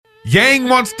Yang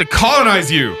wants to colonize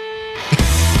you.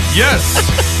 Yes.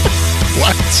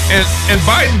 What? And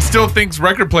Biden still thinks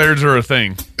record players are a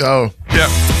thing. Oh.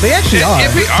 Yeah. They actually are. Are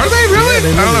they really? Yeah,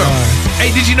 they I don't really know. are.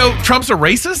 Hey, did you know Trump's a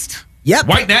racist? Yep.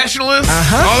 White nationalist?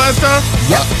 Uh-huh. All that stuff?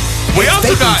 Yep. We It's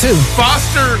also faking, got too.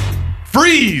 Foster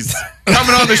Freeze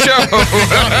coming on the show.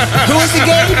 Who is the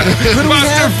game? Who do we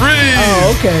Foster have? Freeze.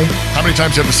 Oh, okay. How many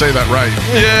times do you have to say that right?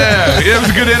 Yeah, it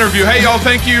was a good interview. Hey, y'all,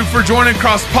 thank you for joining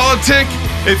Cross Politic.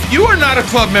 If you are not a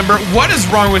club member, what is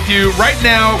wrong with you? Right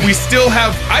now, I still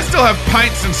have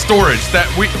pints in storage that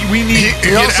we need to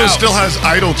He get also out. still has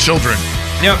idle children.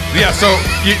 Yeah. So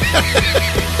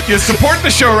you support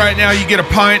the show right now. You get a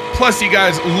pint. Plus, you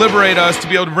guys liberate us to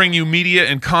be able to bring you media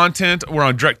and content. We're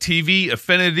on DirecTV,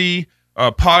 Affinity,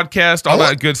 podcast, all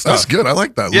that good stuff. That's good. I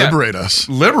like that. Yeah. Liberate us.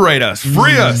 Liberate us.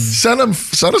 Free us. Set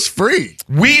us free.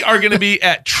 We are going to be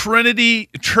at Trinity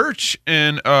Church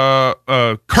in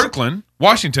Kirkland,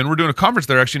 Washington. We're doing a conference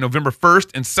there actually November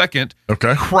 1st and 2nd.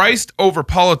 Okay. Christ over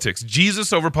politics.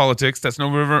 Jesus over politics. That's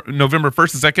November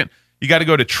 1st and 2nd. You got to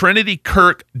go to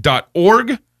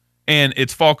trinitykirk.org, and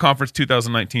it's Fall Conference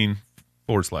 2019 /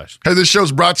 Hey, this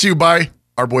show's brought to you by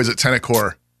our boys at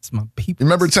Tennecore. It's my people. You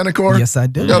remember Tennecore? Yes, I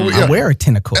do. Yeah, I wear a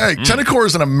tentacle. Hey, Tennecore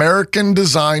is an American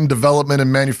design, development,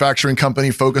 and manufacturing company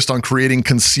focused on creating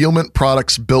concealment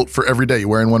products built for every day. You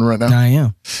wearing one right now? I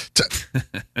am.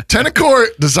 Tennecore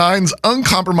designs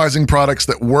uncompromising products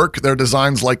that work. Their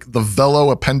designs, like the Velo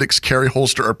Appendix Carry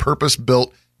Holster, are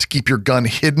purpose-built to keep your gun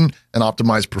hidden and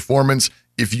optimize performance.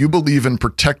 If you believe in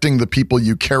protecting the people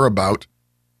you care about,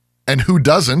 and who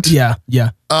doesn't? Yeah.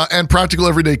 And practical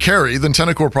everyday carry, then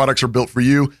Tennecore products are built for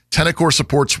you. Tennecore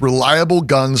supports reliable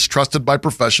guns trusted by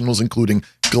professionals, including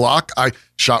Glock. I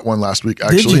shot one last week,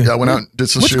 actually. Did you? I went out and did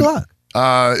some Which shooting. Glock?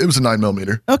 It was a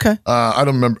 9mm. Okay. I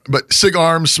don't remember, but Sig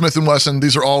Arms, Smith & Wesson,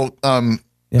 these are all,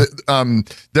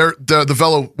 the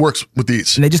Velo works with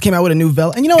these. And they just came out with a new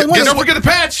Velo. And you know what? Don't forget the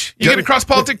patch. You get a Cross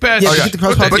Politic patch. Yeah, you get the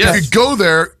Cross Politic But patch. if you go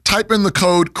there, type in the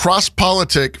code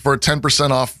CrossPolitic for a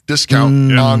 10% off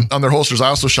discount on their holsters. I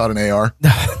also shot an AR.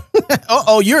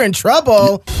 You're in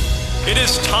trouble. It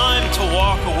is time to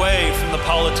walk away from the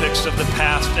politics of the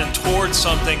past and towards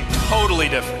something totally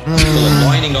different. People are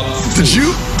lining up. Did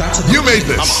you? You made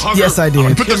this. Yes, I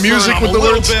did. Put the music with the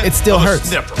words. It still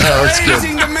hurts. Oh, that's good.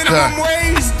 Raising the minimum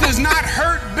wage does not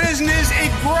hurt business,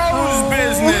 it grows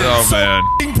business. Oh, man.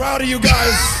 I'm proud of you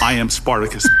guys. I am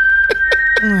Spartacus.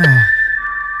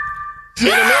 In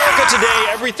America today,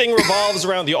 everything revolves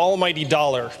around the almighty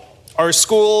dollar. Our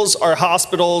schools, our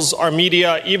hospitals, our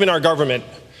media, even our government.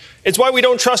 It's why we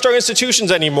don't trust our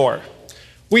institutions anymore.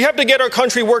 We have to get our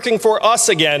country working for us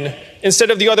again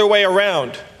instead of the other way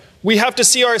around. We have to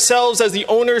see ourselves as the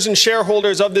owners and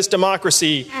shareholders of this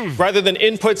democracy rather than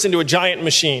inputs into a giant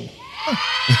machine.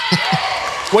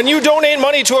 When you donate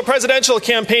money to a presidential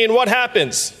campaign, what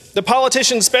happens? The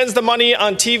politician spends the money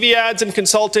on TV ads and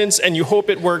consultants, and you hope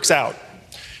it works out.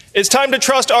 It's time to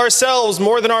trust ourselves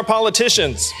more than our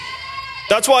politicians.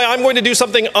 That's why I'm going to do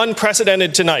something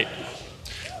unprecedented tonight.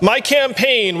 My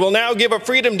campaign will now give a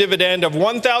freedom dividend of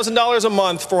 $1,000 a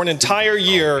month for an entire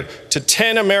year to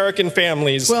 10 American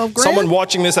families, someone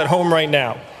watching this at home right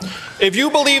now. If you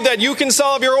believe that you can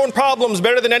solve your own problems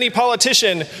better than any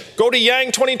politician, go to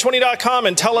yang2020.com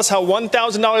and tell us how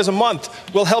 $1,000 a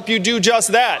month will help you do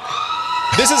just that.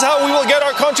 This is how we will get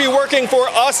our country working for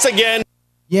us again.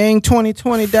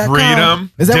 Yang2020.com.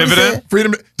 Freedom. Is that dividend. what he said?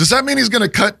 Freedom. Does that mean he's going to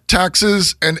cut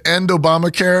taxes and end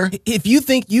Obamacare? If you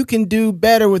think you can do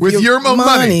better with your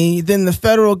money than the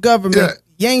federal government,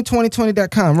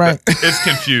 Yang2020.com, right? It's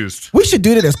confused. We should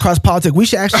do that as Cross Politic. We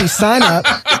should actually sign up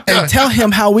and tell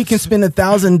him how we can spend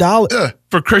 $1,000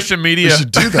 for Christian media. You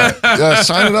should do that. Yeah,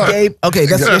 sign it up. Gabe, okay,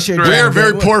 that's your We're a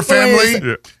very poor family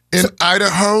Yeah. in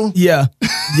Idaho. Yeah.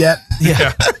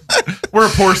 We're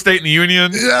a poor state in the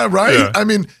union. Yeah, right. Yeah. I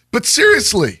mean, but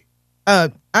seriously, I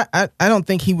don't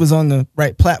think he was on the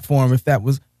right platform. If that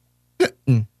was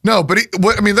no, but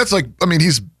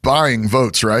he's buying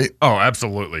votes, right? Oh,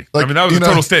 absolutely. Like, that was a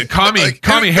total state.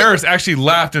 Commie Harris actually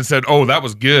laughed and said, "Oh, that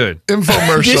was good."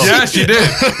 Infomercial. Yeah, she did.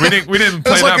 We didn't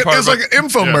play that part. It's like an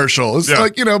infomercial. It's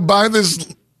like, buy this,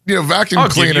 vacuum I'll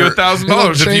cleaner. give you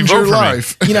 $1,000 if you change vote your for me.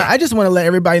 life. I just want to let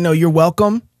everybody know you're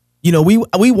welcome.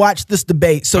 We watched this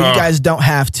debate, so you guys don't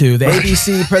have to. The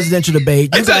ABC presidential debate.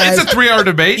 It's a 3-hour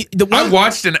debate. The one- I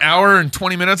watched an hour and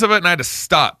 20 minutes of it, and I had to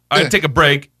stop. I had to take a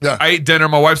break. Yeah. I ate dinner.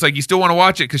 My wife's like, "You still want to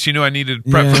watch it?" Because she knew I needed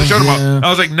prep for the show tomorrow. I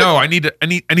was like, "No, I need a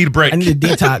break. I need a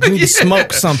detox. I need to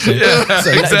smoke something.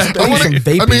 Exactly. I need some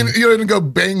vaping. I mean, you didn't go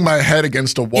bang my head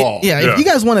against a wall. If you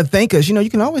guys want to thank us, you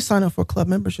can always sign up for a club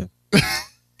membership.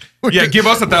 Yeah, give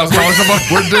us $1,000 a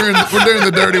month. We're doing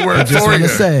the dirty work just for wanna you.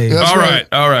 say. That's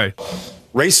All right.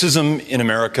 Racism in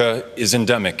America is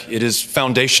endemic. It is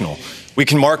foundational. We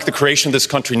can mark the creation of this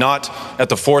country not at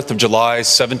the 4th of July,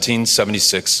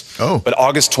 1776, but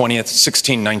August 20th,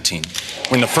 1619,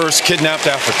 when the first kidnapped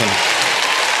African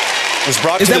was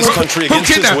brought to this country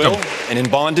against his will and in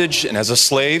bondage, and as a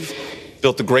slave,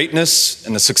 built the greatness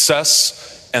and the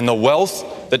success and the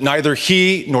wealth that neither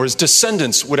he nor his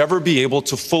descendants would ever be able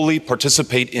to fully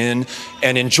participate in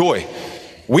and enjoy.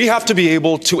 We have to be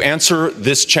able to answer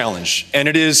this challenge, and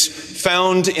it is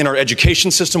found in our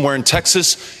education system, where in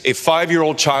Texas, a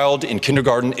 5-year-old child in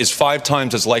kindergarten is 5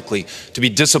 times as likely to be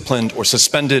disciplined or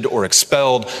suspended or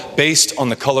expelled based on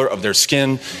the color of their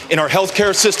skin. In our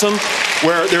healthcare system,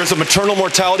 where there's a maternal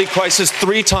mortality crisis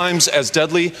 3 times as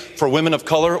deadly for women of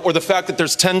color, or the fact that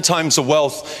there's 10 times the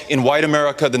wealth in white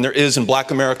America than there is in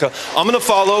black America, I'm going to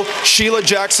follow Sheila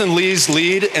Jackson Lee's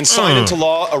lead and sign into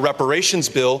law a reparations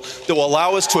bill that will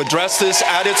allow us to address this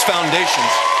at its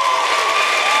foundations.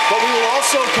 But we will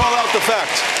also call out the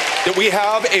fact that we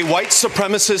have a white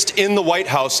supremacist in the White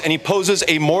House, and he poses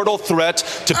a mortal threat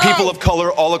to people of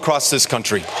color all across this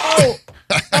country.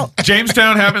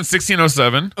 Jamestown happened in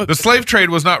 1607. The slave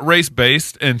trade was not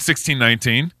race-based in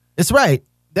 1619. That's right.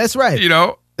 That's right. You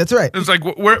know? That's right. It's like,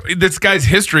 this guy's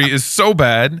history is so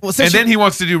bad, and then he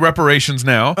wants to do reparations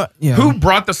now. Who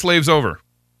brought the slaves over?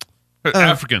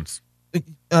 Africans.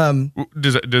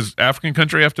 Does African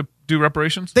country have to do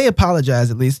reparations? They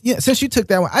apologize, at least. Yeah. Since you took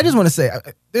that one, I just want to say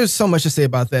there's so much to say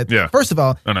about that. Yeah. First of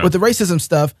all, with the racism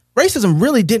stuff, racism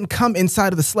really didn't come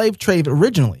inside of the slave trade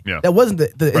originally. Yeah. That wasn't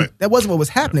that wasn't what was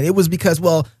happening. It was because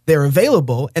they're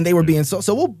available and they were being so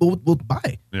we'll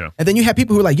buy. Yeah. And then you had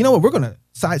people who were like, you know what, we're gonna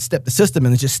sidestep the system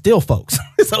and just steal folks.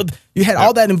 So you had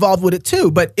all that involved with it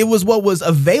too. But it was what was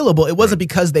available. It wasn't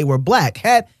because they were black.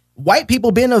 Had white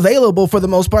people been available for the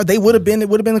most part, it would have been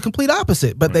the complete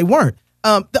opposite, but they weren't.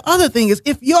 The other thing is,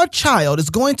 if your child is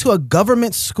going to a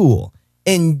government school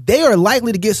and they are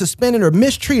likely to get suspended or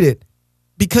mistreated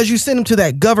because you send them to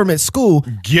that government school,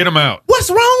 get them out. What's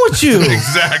wrong with you?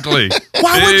 Exactly.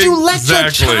 Why would you let your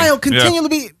child continually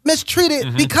be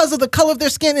mistreated because of the color of their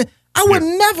skin? I would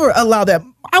never allow that.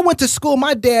 I went to school.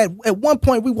 My dad, at one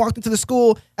point, we walked into the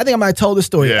school. I think I might have told the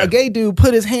story. Yeah. A gay dude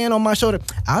put his hand on my shoulder.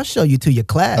 I'll show you to your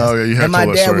class. Oh, yeah, you had and my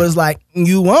told that dad story. was like,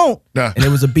 you won't. Nah. And there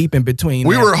was a beep in between.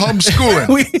 We were homeschooling.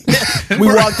 we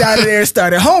walked out of there and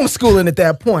started homeschooling at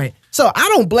that point. So I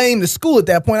don't blame the school at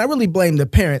that point. I really blame the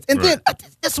parents. And then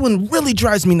this one really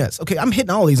drives me nuts. Okay, I'm hitting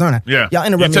all these, aren't I? Yeah. Y'all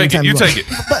interrupt me anytime You want. take it.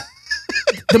 But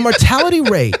the mortality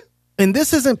rate, and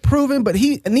this isn't proven, but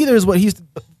neither is what he's...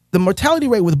 The mortality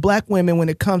rate with black women when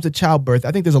it comes to childbirth,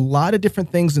 I think there's a lot of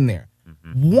different things in there.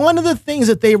 One of the things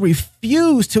that they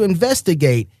refuse to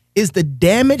investigate is the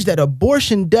damage that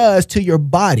abortion does to your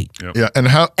body. Yep. Yeah,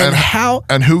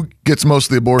 and who gets most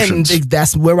of the abortions? And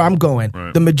that's where I'm going.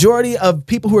 Right. The majority of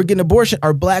people who are getting abortion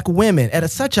are black women at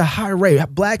such a high rate.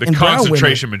 Black and brown women. The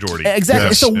concentration majority. Exactly.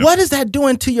 Yes. So what is that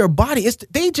doing to your body?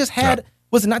 They just had,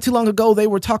 was it not too long ago, they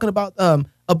were talking about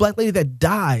a black lady that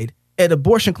died at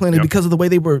abortion clinic because of the way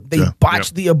they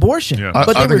botched the abortion. Yeah.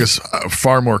 But I think it's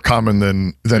far more common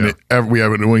than we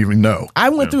don't even know. I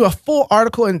went through a full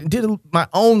article and did my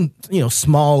own,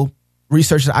 small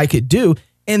research that I could do.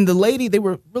 And the lady, they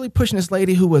were really pushing this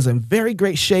lady who was in very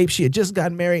great shape. She had just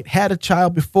gotten married, had a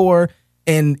child before,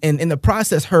 and in the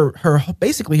process, her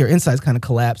basically her insides kind of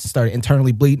collapsed, started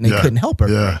internally bleeding. They couldn't help her.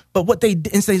 Yeah. But what they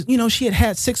did, and say, she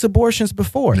had 6 abortions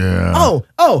before. Yeah.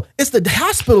 Oh, it's the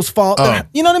hospital's fault.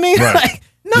 You know what I mean? Right. Like,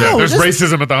 no, there's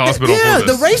racism at the hospital. Yeah, for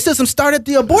the this. racism started at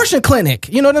the abortion clinic.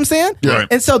 You know what I'm saying? Yeah. Right.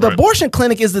 And so the abortion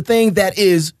clinic is the thing that's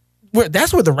where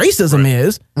the racism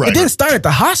is. Right. It didn't start at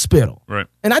the hospital. Right.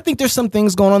 And I think there's some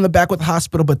things going on in the back with the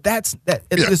hospital, but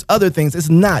there's other things. It's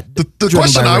not The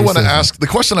question I want to ask. The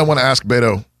question I want to ask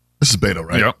Beto. This is Beto,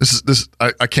 right? Yep. This.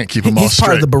 I can't keep him all He's straight.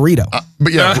 part of the burrito.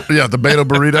 But the Beto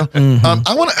burrito.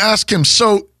 I want to ask him.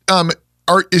 So,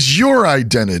 is your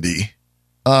identity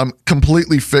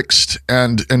completely fixed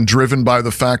and driven by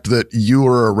the fact that you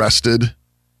were arrested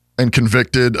and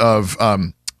convicted of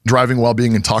driving while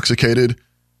being intoxicated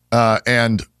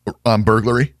and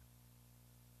burglary?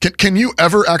 Can you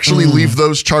ever actually leave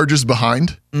those charges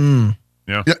behind?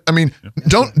 Yeah. I mean,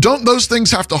 don't those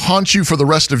things have to haunt you for the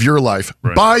rest of your life?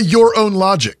 Right. By your own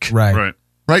logic. Right.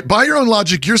 Right? By your own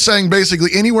logic, you're saying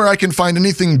basically anywhere I can find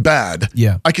anything bad,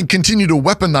 I can continue to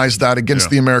weaponize that against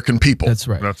the American people. That's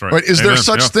right. That's right. Right? Is there Amen.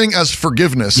 such thing as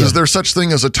forgiveness? Yeah. Is there such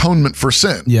thing as atonement for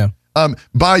sin? Yeah.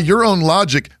 by your own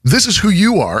logic, this is who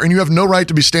you are, and you have no right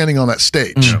to be standing on that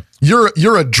stage.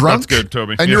 You're a drunk, That's good,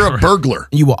 Toby. and Yeah, you're a right. burglar.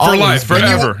 You will For always life, be. And you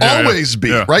forever. will Yeah, yeah. always be,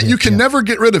 Yeah. right? You can Yeah. never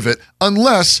get rid of it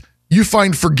unless you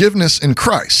find forgiveness in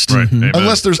Christ. Right. Amen.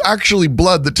 Unless there's actually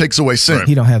blood that takes away sin. Right.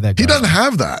 He don't have that. He guy. doesn't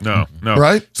have that. No.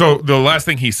 Right? So the last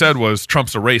thing he said was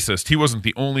Trump's a racist. He wasn't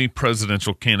the only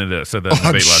presidential candidate that said that in the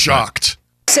I'm debate last shocked.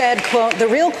 Said, quote, the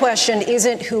real question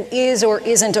isn't who is or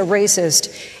isn't a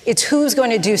racist. It's who's going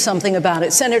to do something about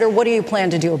it. Senator, what do you plan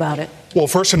to do about it? Well,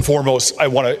 first and foremost, I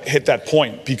want to hit that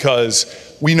point because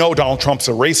we know Donald Trump's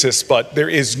a racist, but there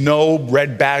is no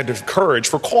red bag of courage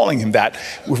for calling him that.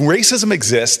 When racism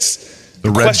exists, The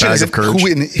the red question bag isn't of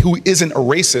courage? who isn't a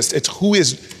racist, it's who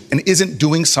is and isn't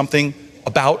doing something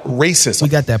about racism. We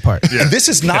got that part. And this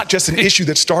is not just an issue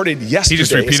that started yesterday.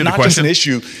 repeated It's the not just question. an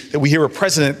issue that we hear a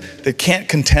president that can't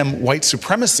condemn white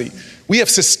supremacy. We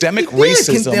have systemic He did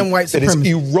racism condemn white that is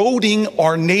supremacy. eroding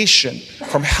our nation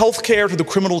from healthcare to the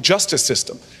criminal justice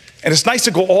system. And it's nice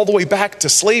to go all the way back to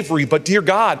slavery, but dear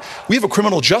God, we have a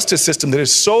criminal justice system that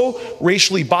is so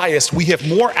racially biased. We have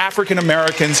more African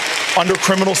Americans under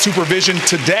criminal supervision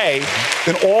today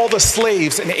than all the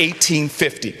slaves in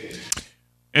 1850.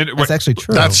 And That's actually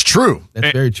true. That's true.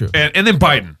 That's very true. And then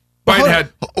Biden. Biden hold had.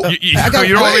 on. You I got-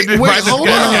 don't want me to do wait, Biden? hold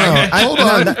on. Hold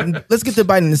on. Let's get to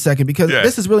Biden in a second because Yeah.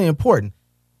 this is really important.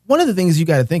 One of the things you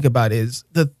got to think about is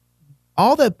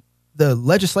all the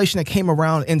legislation that came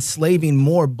around enslaving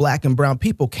more black and brown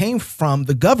people came from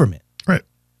the government. Right.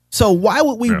 So why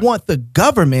would we want the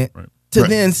government to Right.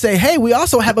 then say, hey, we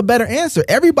also have a better answer?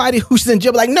 Everybody who's in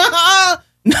jail, like, no,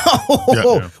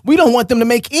 Yeah. we don't want them to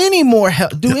make any more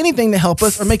help, do anything to help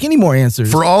us or make any more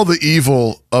answers. For all the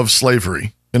evil of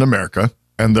slavery in America,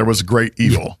 and there was great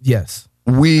evil, Yes,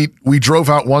 we drove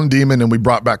out one demon and we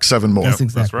brought back 7 more. that's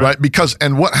exactly right. Right? Because,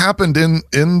 and what happened in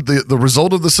the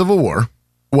result of the Civil War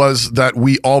was that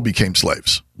we all became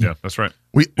slaves. Yeah, that's right.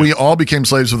 We all became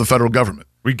slaves of the federal government.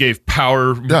 We gave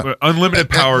power, Yeah. unlimited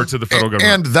power to the federal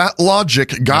government. And that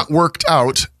logic got worked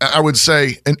out, I would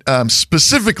say,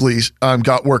 specifically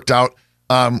got worked out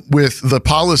with the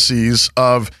policies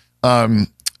of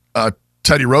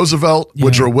Teddy Roosevelt,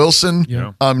 Woodrow Wilson,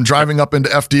 driving up into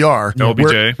FDR,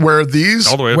 LBJ. where these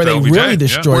all the way up where to they LBJ. really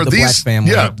destroyed where the black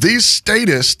family. these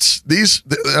statists,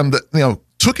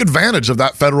 took advantage of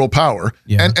that federal power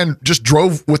and just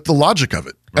drove with the logic of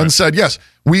it and said, yes,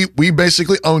 we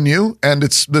basically own you, and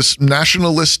it's this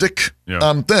nationalistic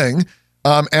thing.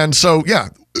 And so,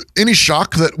 any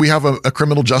shock that we have a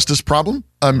criminal justice problem?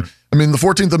 I mean, the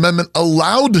 14th Amendment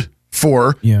allowed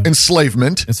for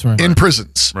enslavement in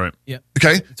prisons. Right. Yeah.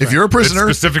 Okay? If you're a prisoner,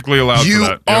 It's specifically allowed you for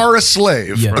that. Yep. are a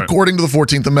slave Yeah. according to the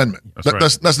 14th Amendment.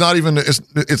 That's That's not even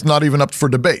it's not even up for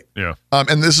debate. Yeah.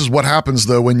 And this is what happens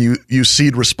though when you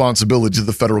cede responsibility to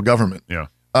the federal government. Yeah.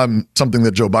 Something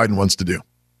that Joe Biden wants to do.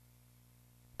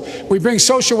 We bring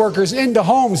social workers into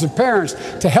homes of parents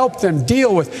to help them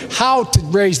deal with how to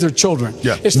raise their children.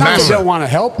 Yeah. It's not Massa. they don't want to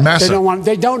help. Massa.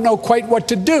 They don't know quite what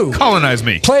to do. Colonize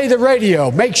me. Play the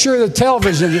radio. Make sure the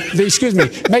television,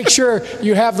 make sure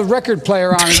you have the record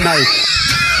player on at night.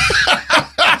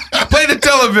 Play the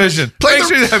television. Play Make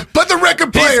sure you have- the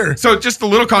record player. So just a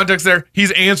little context there. He's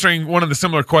answering one of the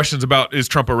similar questions about, is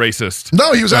Trump a racist?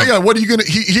 No, he was what are you gonna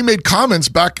he made comments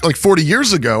back like 40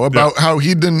 years ago about how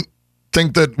he didn't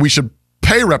think that we should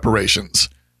pay reparations.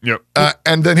 Yep.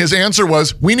 And then his answer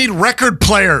was, we need record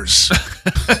players.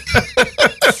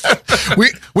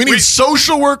 we need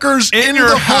social workers in your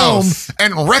the house. home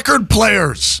and record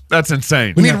players. That's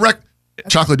insane. We need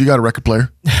Chocolate, you got a record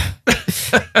player?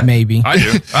 Maybe. I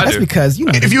do. That's because,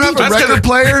 if you have a That's 'cause record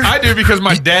player, I do because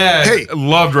my dad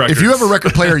loved records. if you have a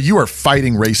record player, you are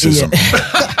fighting racism.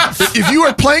 If you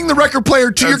are playing the record player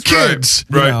to your That's right. kids,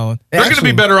 Right. You know, They're going to be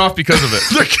actually- better off because of it.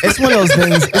 It's one of those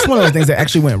things. It's one of those things that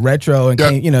actually went retro and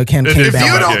came, came If if back.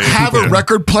 you don't have a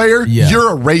record player, Yeah.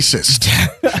 you're a racist.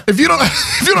 if you don't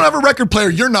have a record player,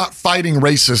 you're not fighting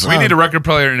racism. We need a record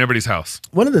player in everybody's house.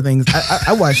 One of the things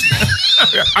I watched.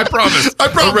 I promise. I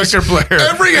promise. A record player.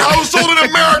 Every household in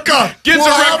America Gets will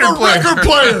a have record a record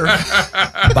player.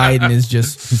 Biden is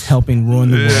he's helping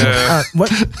ruin the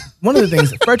world. One of the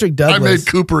things, Frederick I Douglass. made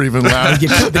Cooper even laugh. The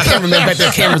cameraman back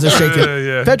there, cameras are shaking.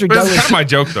 Frederick But it's Douglass kind of my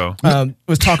joke, though.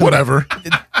 was talking. Whatever.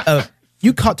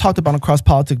 You talked about across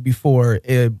politics before.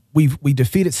 We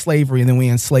defeated slavery and then we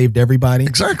enslaved everybody.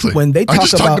 Exactly. When they I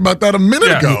just talked about that a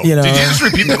minute ago. You know, Did you just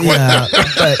repeat that?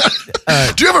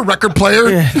 yeah, Do you have a record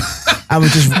player? I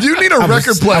was just. You need a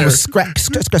record player. I was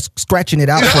scratching it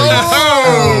out for you.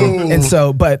 Oh! And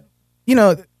so, but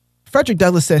Frederick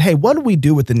Douglass said, "Hey, what do we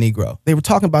do with the Negro?" They were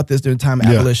talking about this during the time of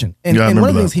abolition, and Yeah, I one of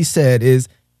remember the things that. he said is,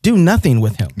 "Do nothing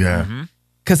with him." Yeah.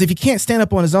 Because if he can't stand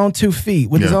up on his own 2 feet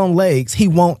with his own legs, he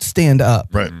won't stand up.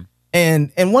 Right.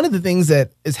 And one of the things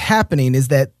that is happening is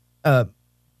that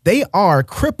they are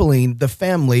crippling the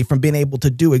family from being able to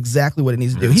do exactly what it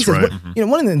needs to do. He says,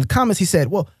 one of the comments he said,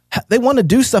 well, they want to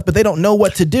do stuff, but they don't know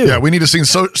what to do. Yeah, we need to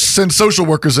send social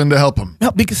workers in to help them.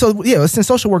 Let's send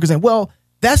social workers in. Well,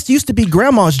 that used to be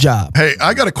grandma's job. Hey,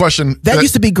 I got a question. That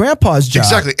used to be grandpa's job.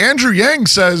 Exactly. Andrew Yang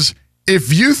says,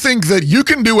 if you think that you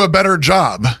can do a better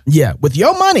job, with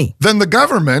your money, than the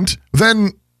government, then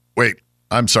wait.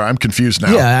 I'm sorry, I'm confused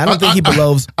now. Yeah, I don't think he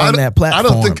believes on that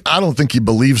platform. I don't think he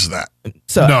believes that.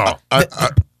 So no.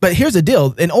 But here's the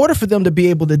deal: in order for them to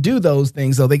be able to do those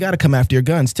things, though, they got to come after your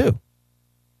guns too,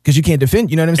 because you can't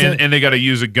defend. You know what I'm saying? And they got to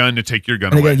use a gun to take your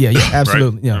gun away.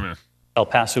 Absolutely. Right? Yeah. El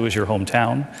Paso is your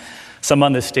hometown. Some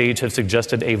on this stage have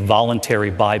suggested a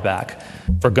voluntary buyback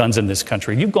for guns in this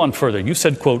country. You've gone further. You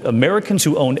said, quote, Americans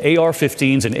who own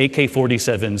AR-15s and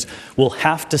AK-47s will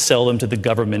have to sell them to the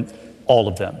government, all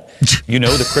of them. You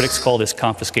know the critics call this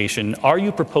confiscation. Are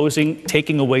you proposing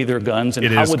taking away their guns, and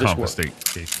how would this work?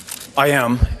 I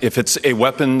am, if it's a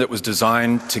weapon that was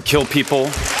designed to kill people on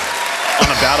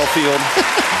a battlefield.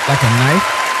 Like a knife?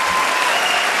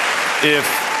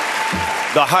 If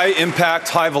the high-impact,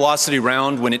 high-velocity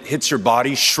round, when it hits your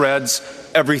body, shreds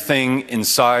everything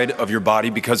inside of your body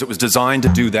because it was designed to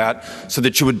do that so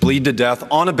that you would bleed to death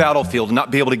on a battlefield and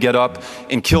not be able to get up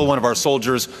and kill one of our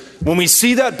soldiers. When we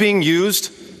see that being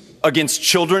used against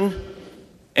children,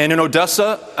 and in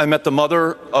Odessa, I met the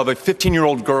mother of a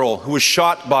 15-year-old girl who was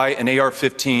shot by an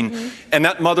AR-15, and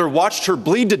that mother watched her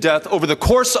bleed to death over the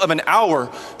course of an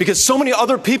hour because so many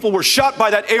other people were shot by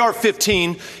that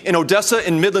AR-15 in Odessa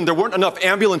and Midland. There weren't enough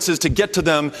ambulances to get to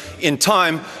them in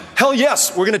time. Hell yes,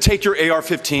 we're going to take your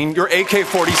AR-15, your AK-47.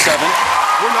 We're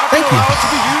not going to allow it to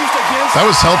be used against that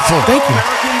was helpful.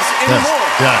 Americans anymore.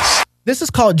 Yes. This is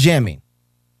called jamming.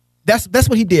 That's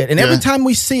what he did. And every time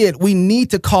we see it, we need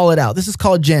to call it out. This is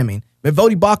called jamming.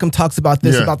 Vodi Bakum talks about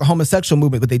this, about the homosexual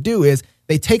movement. What they do is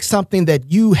they take something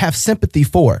that you have sympathy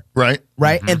for. Right.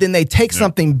 Mm-hmm. And then they take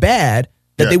something bad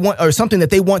that they want, or something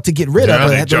that they want to get rid of, or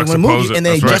they want to move, and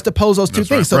they juxtapose those two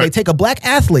things. So they take a black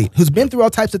athlete who's been through all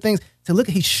types of things to look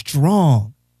at, he's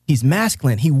strong, he's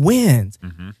masculine, he wins,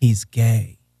 he's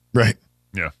gay. Right.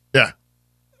 Yeah. Yeah.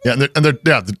 Yeah. And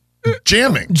they're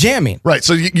jamming. Right.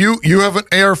 So you have an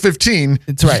AR-15.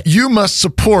 That's right. You must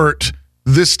support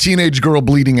this teenage girl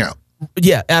bleeding out.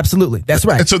 Yeah, absolutely. That's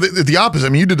right. And so the opposite. I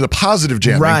mean, you did the positive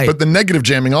jamming, but the negative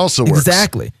jamming also works.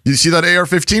 Exactly. You see that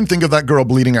AR-15? Think of that girl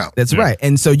bleeding out. That's right.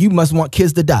 And so you must want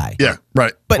kids to die. Yeah.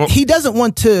 Right. But he doesn't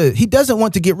want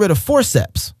to get rid of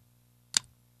forceps.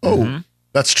 Oh,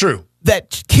 that's true.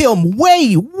 That kill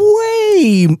way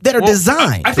that are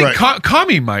designed. I think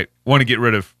Kami might want to get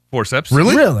rid of forceps.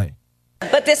 Really?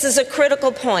 But this is a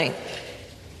critical point.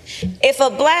 If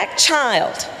a black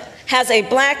child has a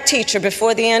black teacher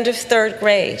before the end of 3rd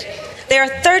grade, they are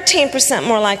 13%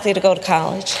 more likely to go to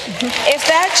college. If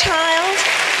that child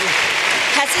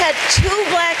has had 2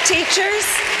 black teachers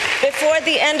before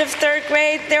the end of 3rd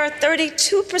grade, they are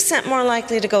 32% more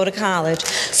likely to go to college.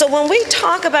 So when we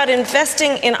talk about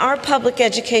investing in our public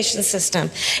education system,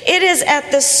 it is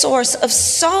at the source of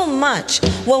so much.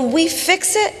 When we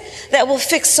fix it, that will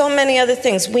fix so many other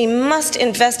things. We must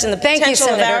invest in the potential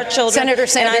of our children.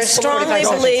 And I strongly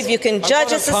believe you can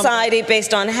judge a society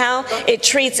based on how it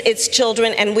treats its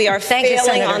children, and we are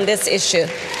failing on this issue.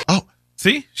 Oh.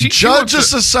 See? Judge a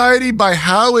society by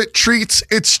how it treats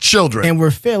its children. And we're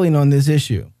failing on this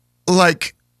issue.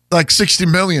 Like 60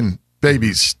 million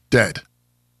babies dead.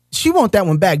 She want that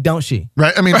one back, don't she?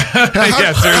 Right? I mean,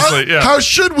 seriously. How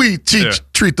should we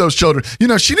treat those children? You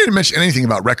know, she didn't mention anything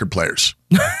about record players.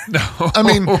 No. I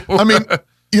mean,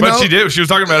 you know. But she did. She was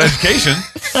talking about education.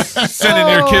 Sending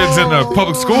your kids into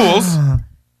public schools.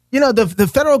 You know, the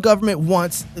federal government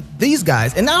wants these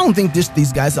guys, and I don't think just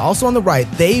these guys, also on the right,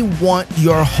 they want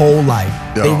your whole life.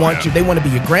 They want you. They want to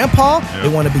be your grandpa. They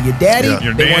want to be your daddy.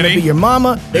 They want to be your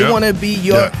mama. They want to be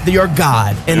your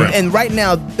God. And right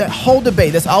now, that whole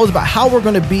debate, that's always about how we're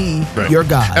going to be your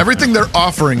God. Everything they're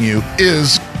offering you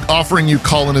is offering you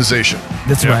colonization.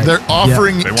 That's right. They're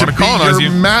offering to be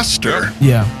your master.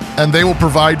 Yeah. And they will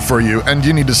provide for you, and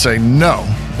you need to say no.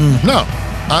 No.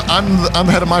 I'm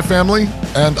the head of my family,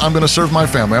 and I'm going to serve my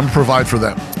family. I'm going to provide for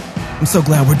them. I'm so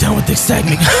glad we're done with this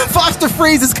segment. Foster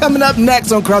Freeze is coming up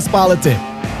next on Cross Politics.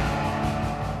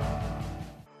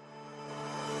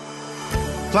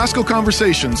 Classical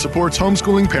Conversation supports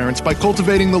homeschooling parents by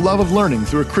cultivating the love of learning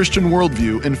through a Christian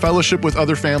worldview in fellowship with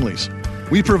other families.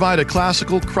 We provide a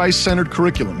classical, Christ-centered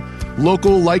curriculum,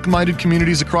 local like-minded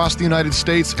communities across the United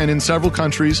States and in several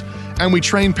countries, and we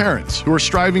train parents who are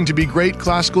striving to be great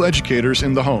classical educators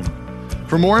in the home.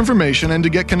 For more information and to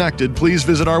get connected, please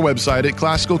visit our website at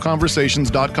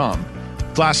classicalconversations.com.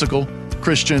 Classical,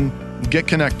 Christian, get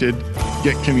connected,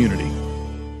 get community.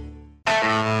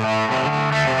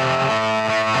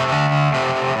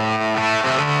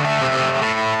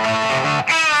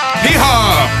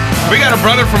 Hee-haw! We got a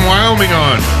brother from Wyoming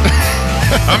on.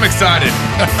 I'm excited.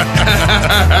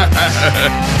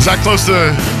 Is that close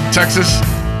to Texas?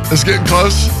 It's getting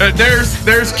close.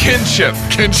 There's kinship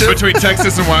between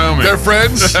Texas and Wyoming. They're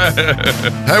friends.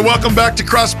 Hey, welcome back to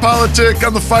Cross Politic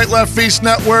on the Fight Laugh Feast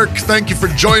Network. Thank you for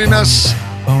joining us.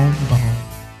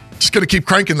 Just gonna keep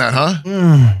cranking that, huh?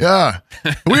 Yeah.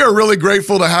 We are really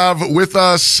grateful to have with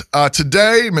us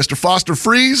today Mr. Foster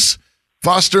Friess.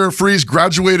 Foster Friess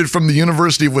graduated from the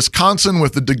University of Wisconsin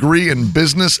with a degree in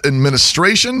business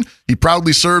administration. He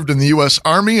proudly served in the U.S.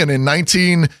 Army, and in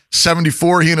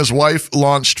 1974, he and his wife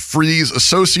launched Friess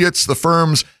Associates. The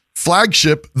firm's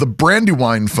flagship, the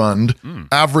Brandywine Fund,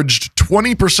 averaged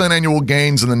 20% annual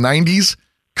gains in the 90s,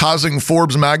 causing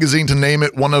Forbes magazine to name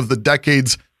it one of the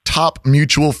decade's top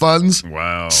mutual funds.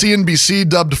 Wow. CNBC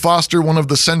dubbed Foster one of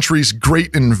the century's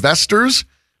great investors.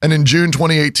 And in June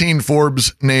 2018,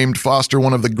 Forbes named Foster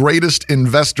one of the greatest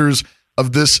investors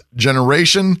of this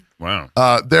generation. Wow.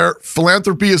 Their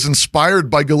philanthropy is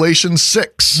inspired by Galatians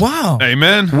 6. Wow.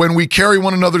 Amen. When we carry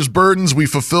one another's burdens, we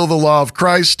fulfill the law of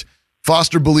Christ.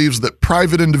 Foster believes that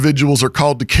private individuals are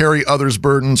called to carry others'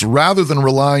 burdens rather than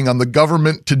relying on the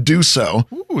government to do so.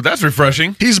 Ooh, that's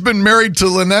refreshing. He's been married to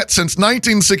Lynette since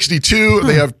 1962.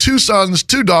 They have 2 sons,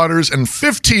 2 daughters, and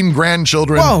 15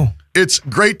 grandchildren. Whoa. It's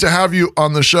great to have you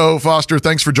on the show, Foster.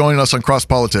 Thanks for joining us on Cross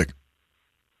Politic.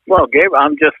 Well, Gabe,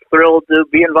 I'm just thrilled to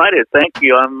be invited. Thank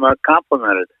you. I'm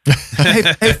complimented.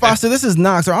 Hey, Foster, this is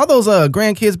Knox. Are all those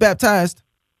grandkids baptized?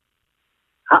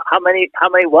 How many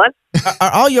what?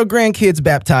 Are all your grandkids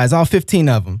baptized, all 15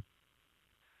 of them?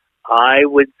 I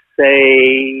would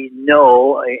say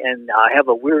no, and I have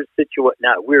a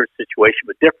not weird situation,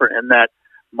 but different in that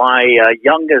my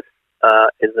youngest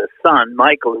is a son,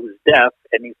 Michael, who's deaf,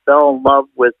 and he fell in love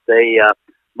with a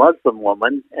Muslim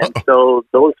woman, and so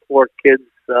those 4 kids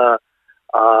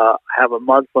have a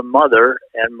Muslim mother,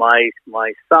 and my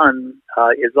son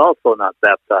is also not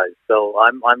baptized. So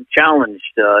I'm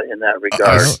challenged in that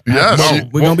regard. Yes,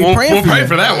 we're gonna be praying. We'll pray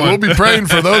for that one. We'll be praying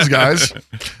for those guys.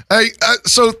 Hey,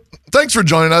 so thanks for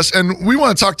joining us, and we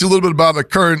want to talk to you a little bit about the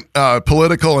current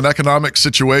political and economic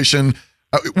situation.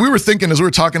 We were thinking as we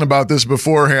were talking about this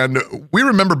beforehand. We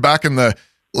remember back in the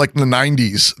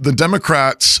 90s, the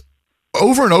Democrats,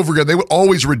 over and over again, they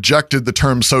always rejected the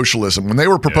term socialism. When they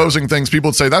were proposing things, people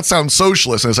would say, that sounds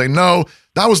socialist. And they say, no,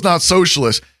 that was not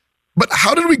socialist. But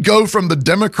how did we go from the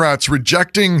Democrats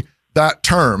rejecting that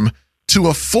term to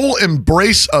a full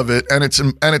embrace of it and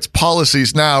its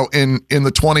policies now in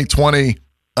the 2020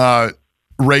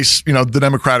 race, the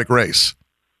Democratic race?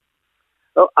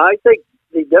 Well, I think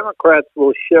the Democrats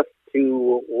will shift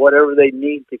to whatever they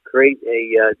need to create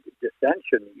a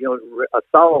dissension.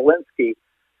 Saul Alinsky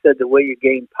said the way you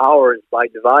gain power is by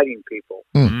dividing people.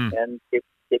 Mm-hmm. And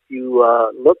if you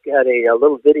look at a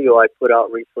little video I put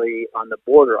out recently on the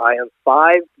border, I have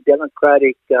 5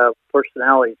 Democratic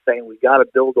personalities saying we got to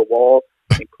build a wall,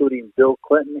 including Bill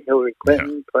Clinton, Hillary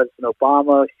Clinton, President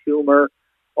Obama, Schumer,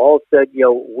 all said,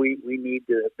 we need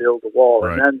to build a wall.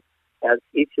 Right. And then as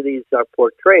each of these are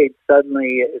portrayed,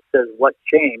 suddenly it says what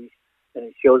changed, and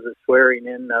it shows a swearing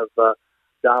in of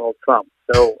Donald Trump.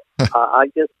 So I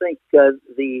just think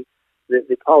the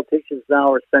politicians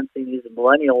now are sensing these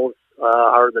millennials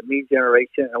are the me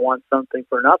generation and want something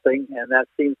for nothing, and that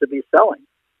seems to be selling.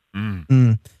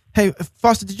 Mm. Hey,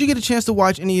 Foster, did you get a chance to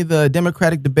watch any of the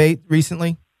Democratic debate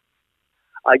recently?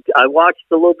 I watched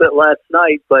a little bit last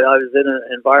night, but I was in an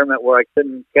environment where I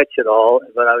couldn't catch it all.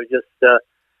 But I was just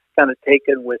kind of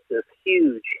taken with this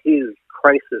huge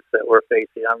crisis that we're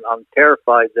facing. I'm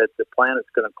terrified that the planet's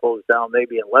going to close down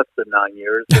maybe in less than 9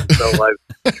 years, and so I'm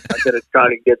going to try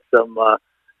to get some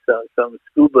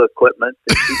scuba equipment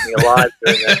to keep me alive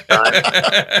during that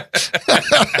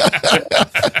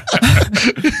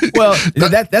time. Well,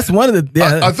 that's one of the.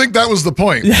 Yeah. I think that was the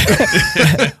point.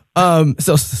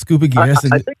 So scuba gear.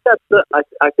 I think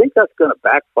that's going to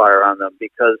backfire on them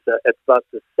because it's about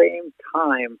the same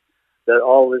time that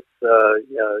all this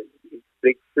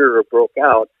big furor broke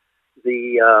out.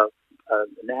 The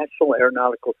National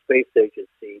Aeronautical Space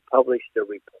Agency published a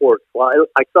report. Well,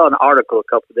 I saw an article a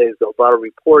couple of days ago about a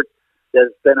report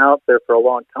that's been out there for a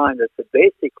long time that said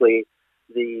basically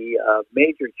the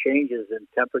major changes in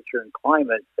temperature and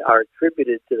climate are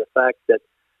attributed to the fact that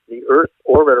the Earth's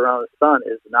orbit around the sun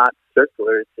is not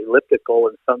circular; it's elliptical,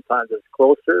 and sometimes it's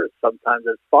closer, sometimes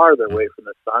it's farther away from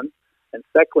the sun. And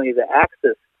secondly, the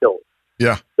axis tilts.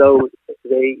 Yeah. So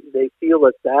they feel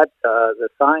that the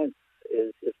science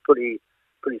is pretty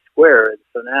square, and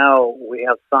so now we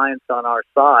have science on our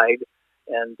side,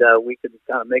 and we can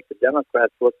kind of make the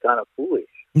Democrats look kind of foolish.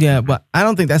 Yeah, but I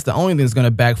don't think that's the only thing that's going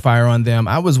to backfire on them.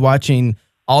 I was watching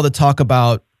all the talk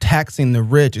about taxing the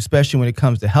rich, especially when it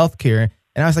comes to healthcare,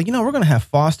 and I was like, we're going to have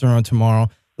Foster on tomorrow.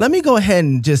 Let me go ahead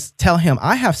and just tell him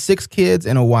I have 6 kids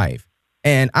and a wife.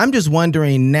 And I'm just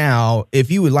wondering now if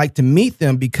you would like to meet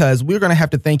them, because we're going to have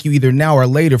to thank you either now or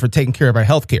later for taking care of our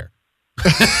health care.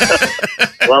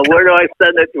 Well, where do I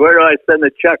send it? Where do I send the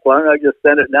check? Why don't I just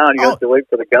send it now and you have to wait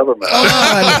for the government?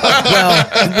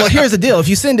 Well, here's the deal. If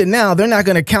you send it now, they're not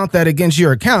going to count that against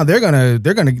your account. They're gonna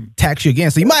tax you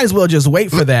again. So you might as well just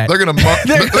wait for that. They're gonna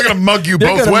mug you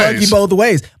both ways. Mug you both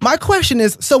ways. My question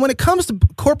is, so when it comes to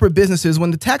corporate businesses,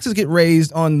 when the taxes get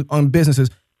raised on businesses,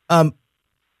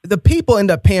 the people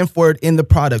end up paying for it in the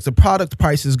products. The product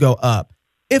prices go up.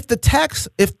 If the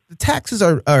taxes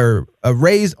are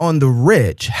raised on the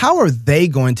rich, how are they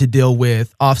going to deal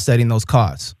with offsetting those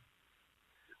costs?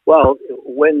 Well,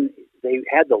 when they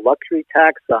had the luxury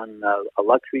tax on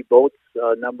luxury boats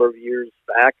a number of years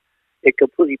back, it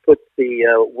completely puts the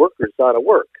workers out of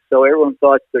work. So everyone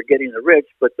thought they're getting the rich,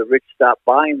 but the rich stopped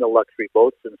buying the luxury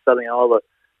boats, and suddenly all the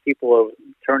people are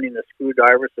turning the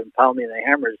screwdrivers and pounding the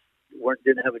hammers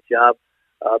didn't have a job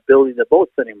building the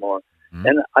boats anymore. Mm-hmm.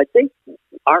 And I think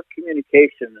our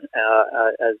communication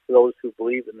as those who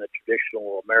believe in the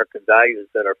traditional American values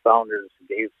that our founders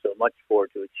gave so much for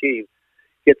to achieve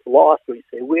gets lost when you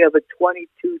say we have a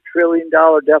 $22 trillion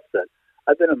deficit.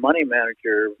 I've been a money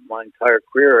manager my entire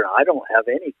career, and I don't have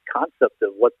any concept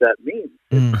of what that means.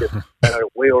 It's just kind of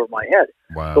way over my head.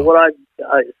 Wow. So what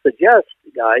I suggest,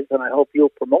 guys, and I hope you'll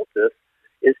promote this,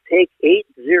 is take 8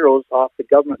 zeros off the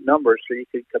government number so you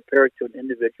can compare it to an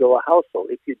individual or household.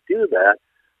 If you do that,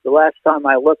 the last time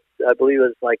I looked, I believe it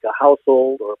was like a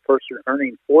household or a person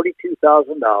earning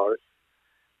 $42,000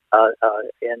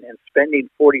 and spending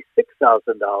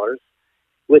 $46,000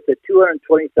 with a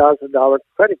 $220,000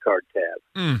 credit card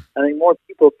tab. I think more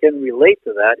people can relate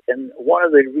to that. And one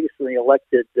of the recently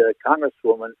elected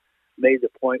congresswomen made the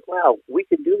point, well, we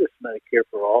can do this Medicare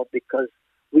for all because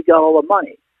we got all the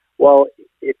money. Well,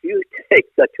 if you take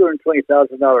a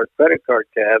 $220,000 credit card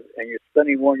tab and you're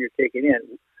spending more than you're taking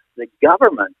in, the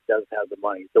government does have the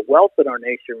money. The wealth in our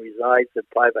nation resides in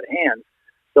private hands.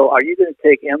 So are you going to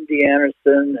take MD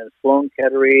Anderson and Sloan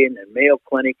Kettering and Mayo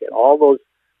Clinic and all those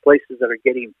places that are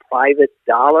getting private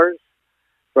dollars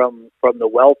from the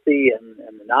wealthy and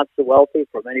the not so wealthy,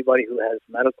 from anybody who has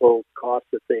medical costs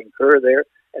that they incur there,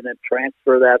 and then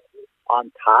transfer that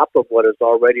on top of what is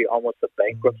already almost a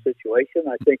bankrupt situation?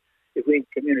 I think if we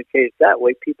communicate it that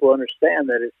way, people understand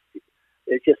that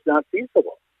it's just not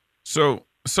feasible. So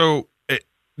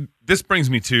this brings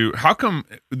me to, how come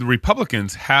the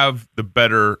Republicans have the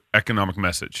better economic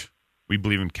message? We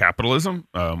believe in capitalism.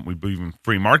 We believe in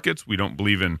free markets. We don't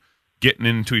believe in getting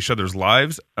into each other's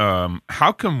lives.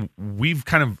 How come we've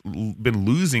kind of been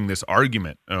losing this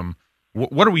argument?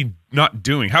 What are we not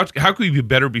doing? How could we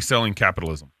be selling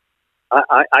capitalism?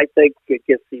 I think it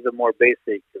gets even more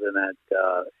basic than that.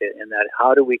 In that,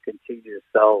 how do we continue to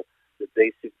sell the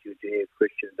basic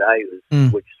Judeo-Christian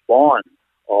values, which spawn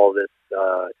all this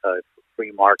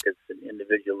free markets and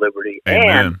individual liberty,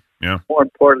 Amen. And more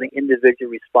importantly,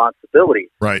 individual responsibility.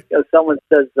 Right. Someone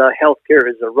says health care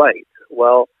is a right.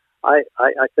 Well, I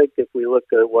think if we look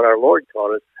at what our Lord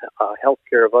taught us, health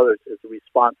care of others is a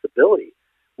responsibility.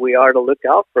 We are to look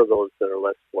out for those that are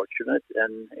less fortunate.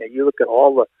 And you look at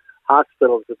all the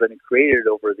hospitals that have been created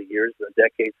over the years, the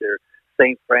decades, they're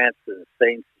St. Francis,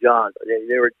 St. John's.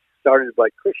 They were started by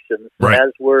Christians, right,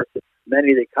 as were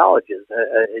many of the colleges.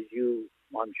 As you,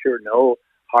 I'm sure, know,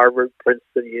 Harvard,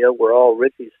 Princeton, Yale were all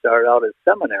originally started out as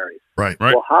seminaries. Right.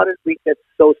 Well, how did we get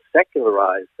so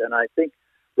secularized? And I think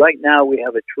right now we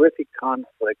have a terrific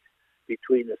conflict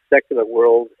between the secular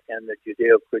world and the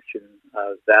Judeo-Christian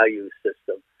value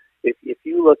system. If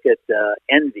you look at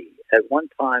envy, at one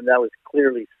time that was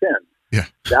clearly sin. Yeah.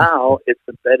 Now it's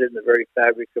embedded in the very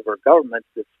fabric of our government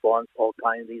that spawns all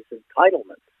kinds of these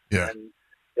entitlements. Yeah. And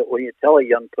when you tell a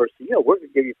young person, we're going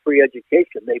to give you free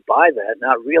education, they buy that,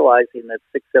 not realizing that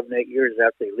 6, 7, 8 years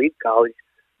after they leave college,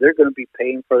 they're going to be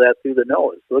paying for that through the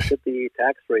nose. Look at the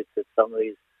tax rates that some of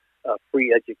these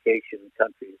free education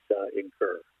countries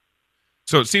incur.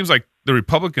 So it seems like the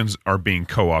Republicans are being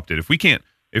co-opted. If we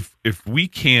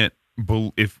can't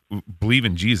believe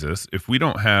in Jesus, if we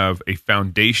don't have a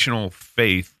foundational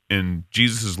faith and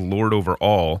Jesus is Lord over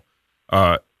all,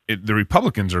 the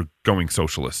Republicans are going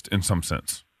socialist in some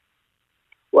sense.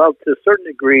 Well, to a certain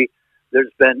degree,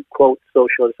 there's been, quote,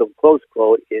 socialism, close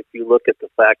quote, if you look at the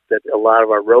fact that a lot of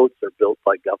our roads are built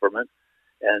by government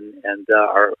and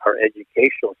our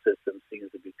educational system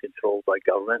seems to be controlled by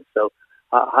government. So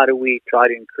how do we try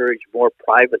to encourage more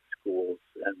private schools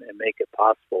and make it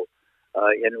possible?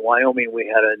 In Wyoming, we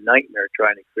had a nightmare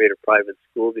trying to create a private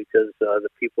school because the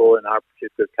people in our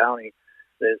particular county,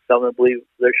 some believe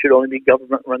there should only be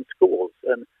government-run schools.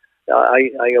 And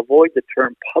I avoid the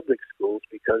term public schools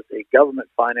because a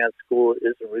government-financed school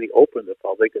isn't really open to the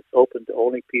public. It's open to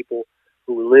only people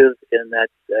who live in that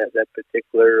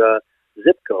particular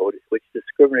zip code, which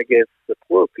discriminates against the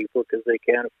poor people because they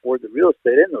can't afford the real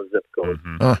estate in those zip codes.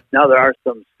 Now, there are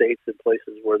some states and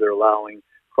places where they're allowing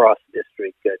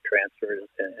cross-district transfers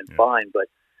and fine, but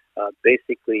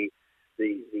basically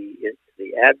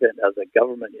the advent of the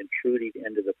government intruding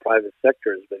into the private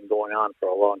sector has been going on for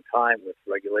a long time with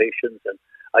regulations. And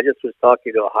I just was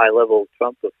talking to a high-level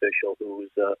Trump official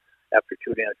who's, after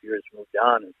 2.5 years, moved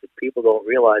on and said people don't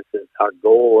realize that our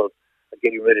goal of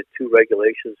getting rid of 2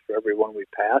 regulations for every one we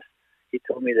passed, he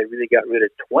told me they really got rid of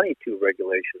 22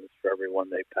 regulations for every one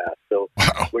they passed. So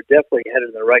we're definitely headed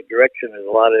in the right direction. There's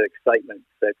a lot of excitement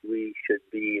that we should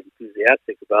be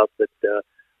enthusiastic about, that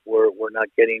we're not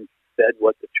getting fed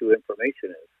what the true information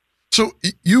is. So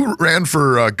you ran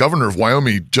for governor of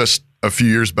Wyoming just a few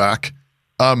years back.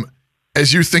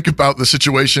 As you think about the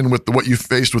situation with what you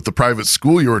faced with the private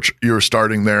school you were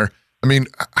starting there, I mean,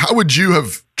 how would you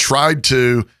have tried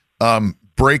to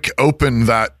break open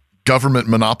that government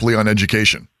monopoly on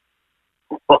education?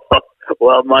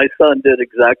 Well, my son did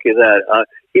exactly that.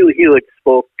 He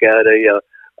spoke at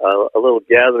a little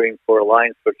gathering for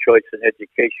Alliance for Choice in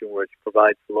Education, which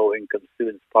provides low-income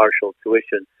students partial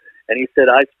tuition. And he said,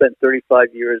 I spent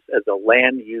 35 years as a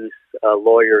land use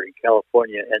lawyer in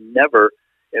California, and never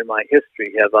in my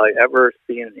history have I ever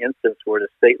seen an instance where the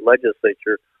state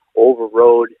legislature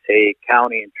overrode a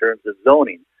county in terms of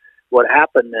zoning. What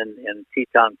happened in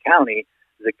Teton County,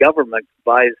 the government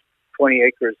buys 20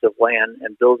 acres of land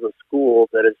and builds a school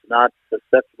that is not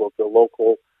susceptible to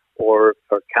local or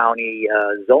county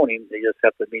zoning. They just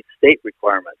have to meet state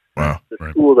requirements. Wow. The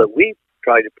school that we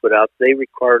tried to put out, they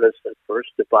required us at first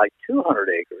to buy 200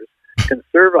 acres,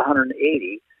 conserve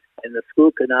 180, and the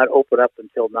school could not open up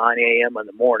until 9 a.m. in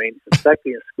the morning. And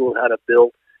secondly, the school had to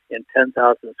build in 10,000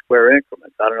 square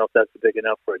increments. I don't know if that's big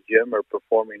enough for a gym or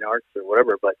performing arts or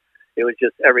whatever, but it was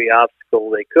just every obstacle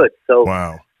they could. So,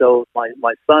 so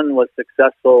my son was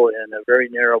successful in a very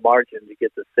narrow margin to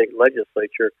get the state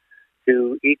legislature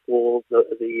to equal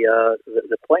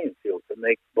the playing field, to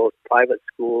make both private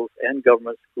schools and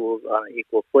government schools on an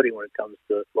equal footing when it comes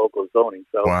to local zoning.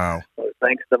 So,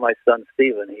 thanks to my son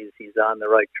Stephen, he's on the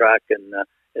right track and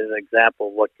is an example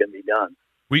of what can be done.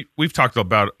 We've talked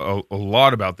about a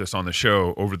lot about this on the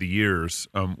show over the years.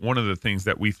 One of the things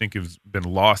that we think has been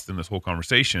lost in this whole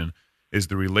conversation is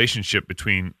the relationship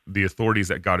between the authorities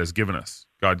that God has given us.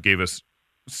 God gave us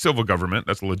civil government,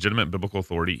 that's a legitimate biblical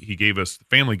authority. He gave us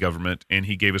family government, and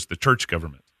he gave us the church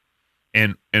government.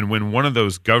 And when one of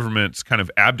those governments kind of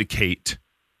abdicate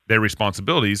their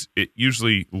responsibilities, it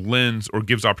usually lends or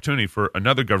gives opportunity for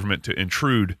another government to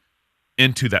intrude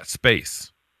into that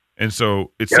space. And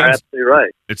so it You're absolutely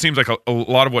right. It seems like a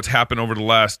lot of what's happened over the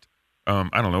last,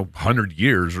 100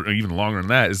 years or even longer than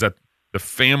that, is that the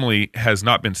family has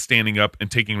not been standing up and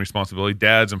taking responsibility.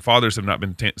 Dads and fathers have not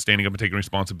been standing up and taking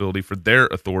responsibility for their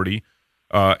authority.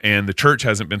 And the church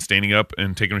hasn't been standing up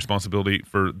and taking responsibility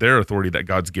for their authority that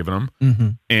God's given them. Mm-hmm.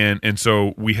 And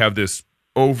so we have this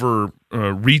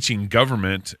overreaching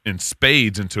government in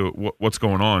spades into what's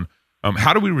going on.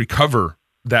 How do we recover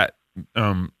that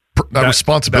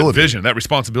responsibility, that vision, that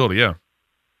responsibility? Yeah.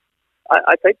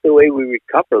 I think the way we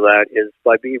recover that is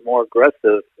by being more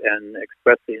aggressive and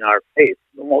expressing our faith.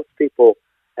 Most people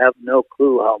have no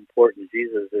clue how important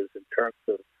Jesus is in terms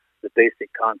of the basic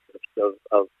concepts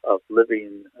of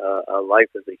living a life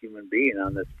as a human being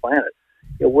on this planet.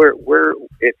 You know,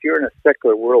 if you're in a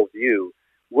secular worldview,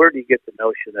 where do you get the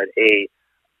notion that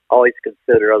always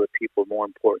consider other people more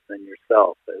important than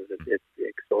yourself, as it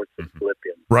exhorts in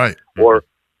Philippians, right? Or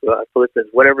Philippians,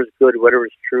 whatever is good, whatever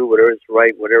is true, whatever is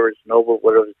right, whatever is noble,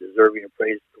 whatever is deserving of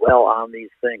praise, dwell on these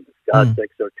things. God's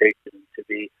exhortation to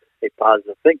be a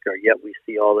positive thinker. Yet we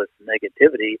see all this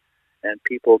negativity, and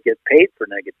people get paid for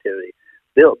negativity.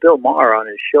 Bill Maher on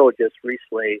his show just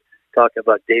recently talking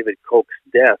about David Koch's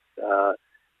death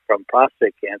from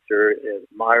prostate cancer.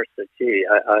 Maher said, "Gee,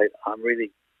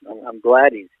 I'm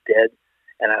glad he's dead,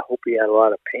 and I hope he had a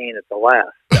lot of pain at the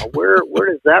last." Now, where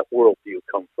does that worldview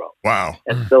come from? Wow.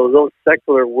 And so those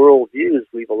secular worldviews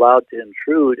we've allowed to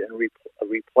intrude and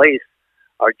replace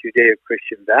our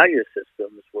Judeo-Christian value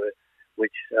systems,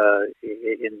 which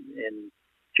in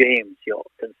James,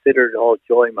 consider it all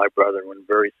joy, my brother, when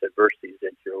various adversities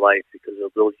enter your life, because it'll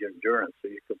build your endurance, so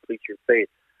you complete your faith,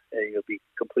 and you'll be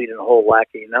complete and whole,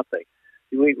 lacking nothing.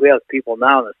 We have people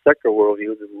now in the secular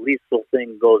worldview that the least little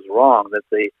thing goes wrong, that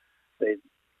they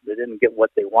didn't get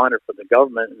what they wanted from the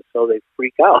government, and so they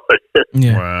freak out.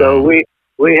 Yeah. Wow. So we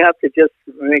have to just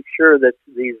make sure that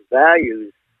these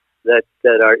values that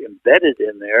are embedded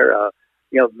in there.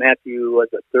 Matthew was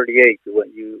at 38.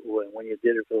 When you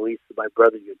did it for the least of my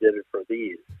brother, you did it for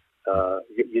these.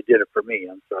 You did it for me.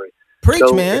 I'm sorry. Preach,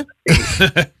 man.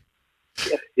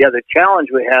 Yeah, the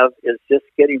challenge we have is just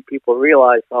getting people to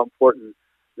realize how important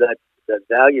that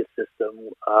value system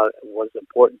was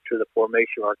important to the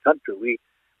formation of our country.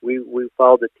 We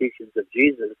follow the teachings of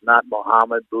Jesus, not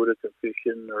Muhammad, Buddha,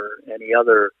 Confucian, or any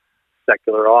other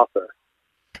secular author.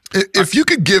 If you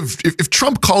could if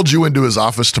Trump called you into his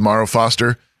office tomorrow,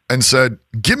 Foster, and said,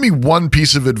 "Give me one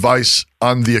piece of advice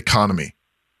on the economy,"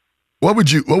 what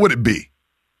would it be?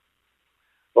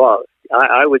 Well,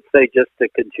 I would say just to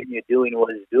continue doing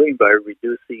what he's doing by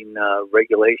reducing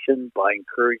regulation, by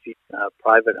encouraging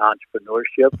private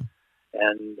entrepreneurship,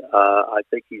 and I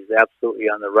think he's absolutely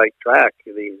on the right track.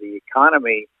 The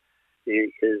economy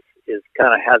is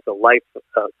kind of has a life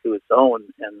to its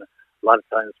own, and a lot of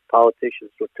times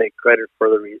politicians will take credit for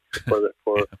the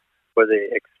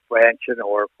expansion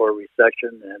or for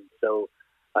recession, and so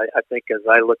I think as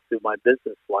I look through my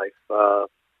business life,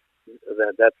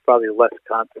 that's probably less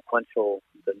consequential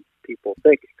than people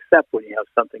think, except when you have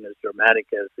something as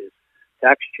dramatic as his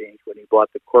tax change when he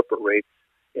brought the corporate rates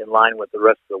in line with the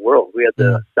rest of the world. We had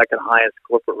the second highest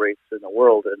corporate rates in the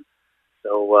world, and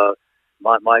so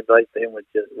my advice to him would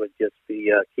just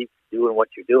be keep doing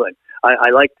what you're doing.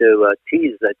 I like to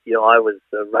tease that I was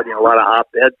writing a lot of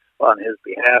op-eds on his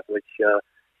behalf, which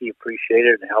he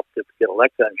appreciated and helped him get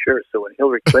elected, I'm sure. So when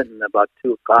Hillary Clinton about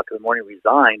 2:00 in the morning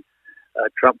resigned,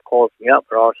 Trump calls me up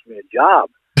and offers me a job.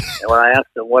 And when I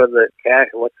asked him what's the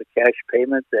cash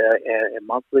payment and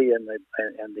monthly and the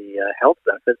health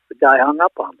benefits, the guy hung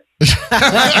up on me.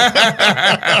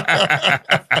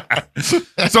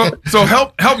 So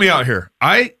help me out here.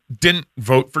 I didn't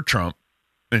vote for Trump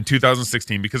in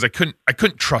 2016 because I couldn't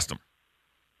trust him.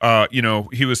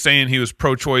 He was saying he was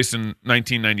pro-choice in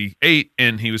 1998,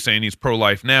 and he was saying he's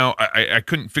pro-life now. I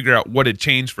couldn't figure out what had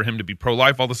changed for him to be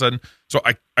pro-life all of a sudden. So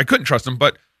I couldn't trust him.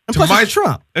 But and plus he's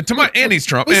Trump. And he's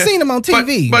Trump. We've seen him on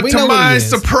TV. But to my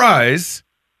surprise,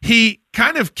 he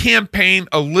kind of campaigned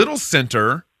a little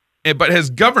center, but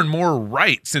has governed more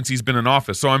right since he's been in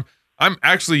office. So I'm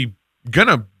actually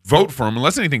gonna vote for him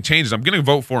unless anything changes. I'm gonna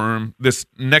vote for him this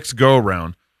next go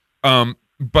around.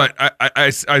 But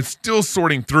I'm still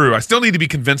sorting through. I still need to be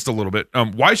convinced a little bit.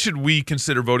 Why should we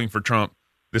consider voting for Trump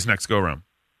this next go around?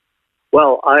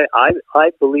 Well,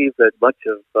 I believe that much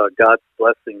of God's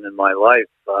blessing in my life,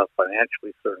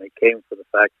 financially certainly, came from the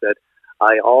fact that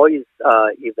I always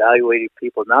evaluated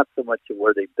people not so much of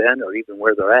where they've been or even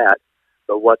where they're at,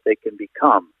 but what they can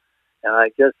become. And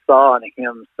I just saw in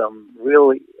him some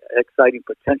really exciting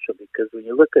potential, because when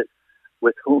you look at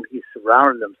with whom he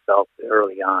surrounded himself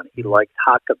early on, he liked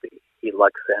Huckabee, he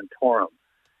liked Santorum.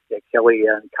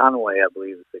 Kellyanne Conway, I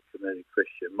believe, is a committed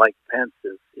Christian. Mike Pence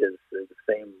is the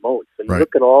same mode. So you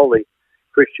look at all the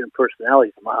Christian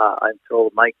personalities. I'm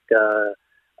told Mike Pompeo.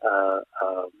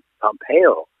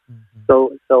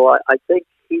 Mm-hmm. So I think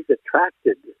he's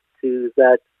attracted to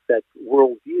that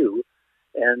worldview,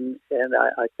 and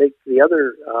I think the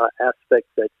other aspect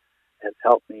that has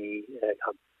helped me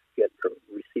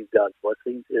receive God's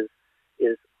blessings is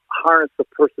harness a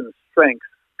person's strengths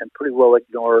and pretty well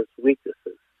ignore his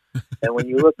weaknesses. And when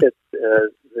you look at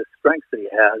the strengths that he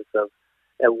has of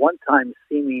at one time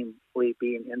seemingly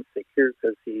being insecure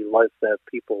because he likes to have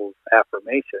people's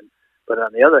affirmation, but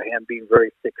on the other hand being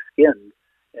very thick-skinned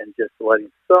and just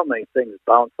letting so many things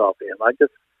bounce off of him. I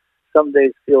just some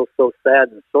days feel so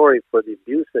sad and sorry for the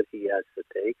abuse that he has to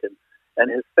take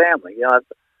and his family. I've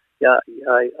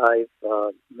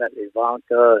met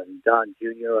Ivanka and Don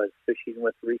Jr. I was fishing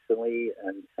with recently,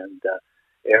 and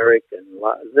Eric, and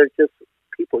they're just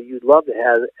people you'd love to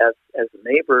have as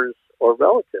neighbors or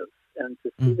relatives, and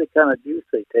to see the kind of abuse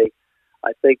they take,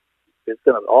 I think is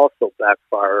going to also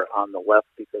backfire on the left,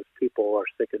 because people are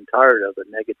sick and tired of the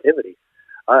negativity.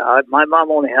 My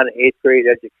mom only had an 8th grade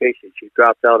education. She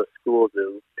dropped out of school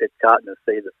to pick cotton and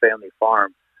save the family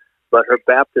farm, but her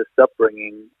Baptist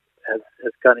upbringing has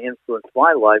kind of influenced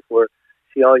my life, where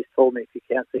she always told me, if you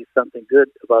can't say something good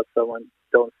about someone,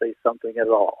 don't say something at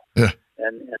all. Yeah.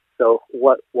 And so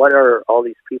what are all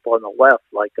these people on the left,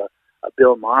 like a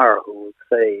Bill Maher, who would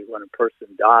say when a person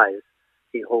dies,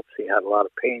 he hopes he had a lot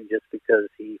of pain just because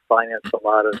he financed a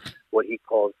lot of what he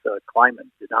calls climate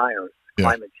deniers,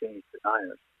 climate change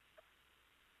deniers.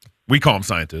 We call them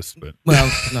scientists, but well,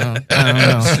 no, I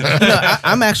don't know.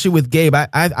 I'm actually with Gabe.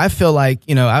 I feel like,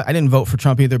 I didn't vote for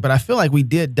Trump either, but I feel like we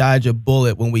did dodge a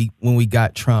bullet when we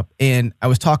got Trump. And I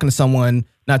was talking to someone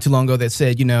not too long ago that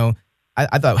said,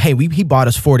 I thought, hey, he bought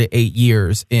us 4 to 8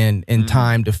 years in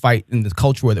time to fight in the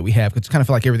culture war that we have, because it kind of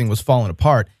felt like everything was falling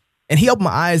apart. And he opened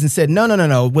my eyes and said,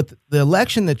 no. With the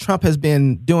election that Trump has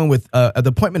been doing with the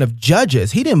appointment of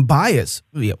judges, he didn't buy us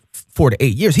 4 to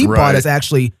 8 years. He bought us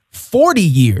actually 40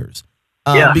 years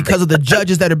because of the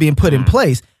judges that are being put in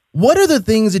place. What are the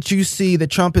things that you see that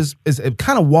Trump is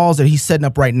kind of walls that he's setting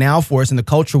up right now for us in the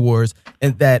culture wars,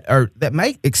 and that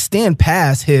might extend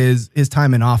past his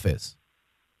time in office?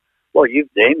 Well, you've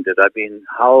named it. I mean,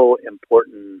 how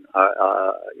important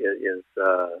is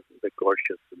the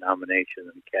Gorsuch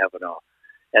nomination and Kavanaugh,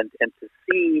 and to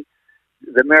see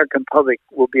the American public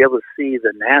will be able to see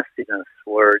the nastiness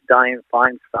where Dianne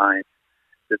Feinstein,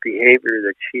 the behavior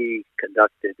that she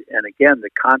conducted, and again the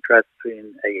contrast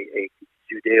between a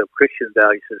Judeo-Christian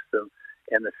value system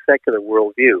and the secular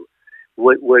worldview.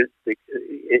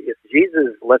 If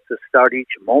Jesus lets us start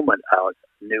each moment out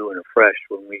new and afresh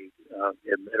when we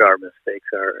admit our mistakes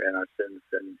and our sins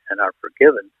and are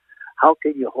forgiven, how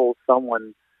can you hold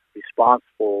someone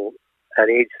responsible at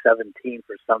age 17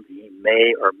 for something he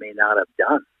may or may not have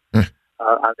done?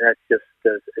 That's just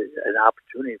an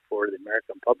opportunity for the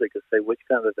American public to say, which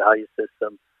kind of a value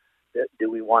system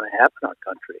do we want to have in our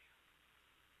country?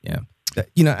 Yeah.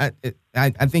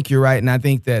 I think you're right. And I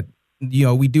think that,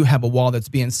 we do have a wall that's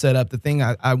being set up. The thing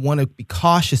I want to be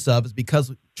cautious of is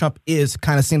because Trump is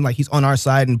kind of seems like he's on our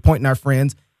side and pointing our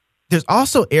friends. There's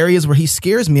also areas where he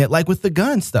scares me, like with the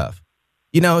gun stuff,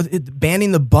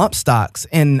 banning the bump stocks.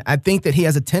 And I think that he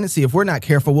has a tendency, if we're not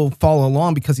careful, we'll follow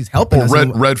along because he's helping us.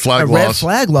 Red flag laws. Red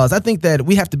flag laws. I think that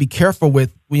we have to be careful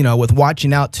with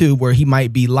watching out too, where he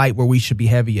might be light, where we should be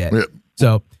heavy at. Yeah.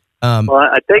 So, well,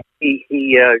 I think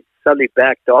he suddenly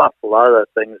backed off a lot of the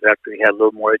things after he had a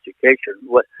little more education.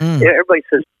 Everybody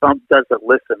says Trump doesn't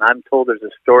listen. I'm told there's a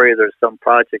story. There's some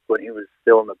project when he was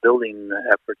still in the building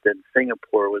effort in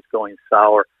Singapore was going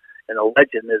sour, and the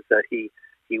legend is that he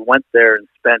went there and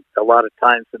spent a lot of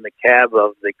times in the cab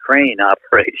of the crane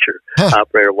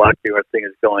operator watching where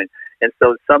things going. And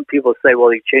so some people say,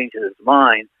 well, he changed his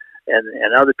mind,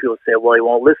 and other people say, well, he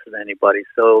won't listen to anybody.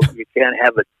 So you can't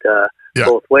have it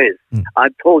both ways.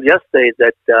 I'm told yesterday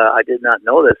that I did not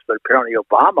know this, but apparently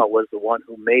Obama was the one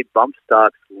who made bump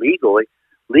stocks legal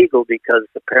because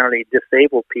apparently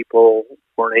disabled people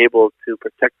weren't able to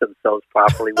protect themselves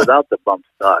properly without the bump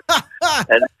stock.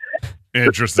 And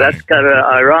interesting. That's kind of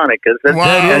ironic, isn't it?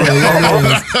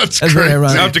 Wow. That's very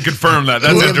ironic. I have to confirm that.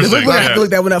 That's interesting. We'll have to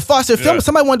look that one up. Foster, if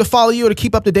somebody wanted to follow you or to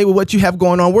keep up to date with what you have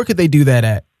going on, where could they do that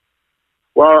at?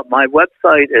 Well, my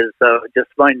website is just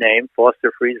my name,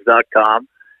 fosterfreeze.com,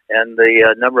 and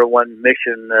the number one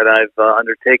mission that I've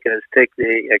undertaken is take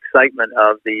the excitement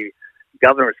of the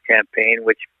governor's campaign,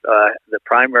 which the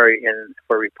primary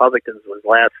for Republicans was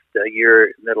last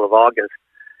year, middle of August.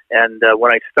 And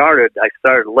when I started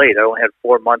late. I only had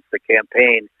 4 months to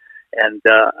campaign, and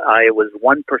I was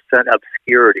 1%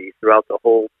 obscurity throughout the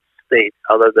whole state,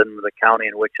 other than the county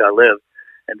in which I live.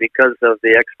 And because of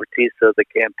the expertise of the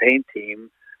campaign team,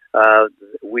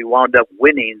 we wound up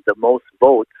winning the most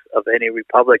votes of any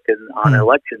Republican on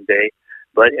Election Day.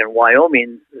 But in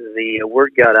Wyoming, the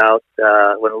word got out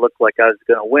when it looked like I was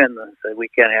going to win. I said, we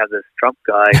can't have this Trump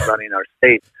guy running our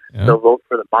state. So vote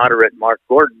for the moderate Mark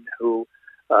Gordon, who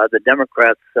the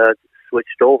Democrats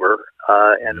switched over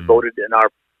and voted in our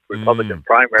Republican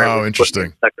primary. Oh, interesting.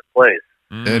 In second place.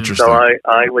 Interesting. So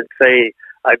I would say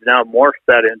I've now morphed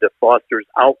that into Foster's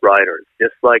Outriders.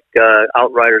 Just like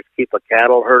Outriders keep a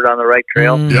cattle herd on the right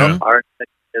trail, our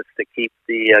intention is to keep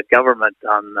the government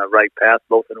on the right path,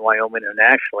 both in Wyoming and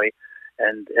nationally,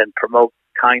 and promote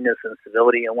kindness and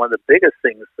civility. And one of the biggest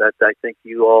things that I think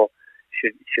you all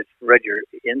should register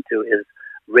into is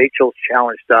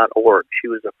Rachel'sChallenge.org. She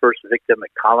was the first victim at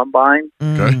Columbine,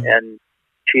 and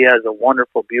she has a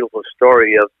wonderful, beautiful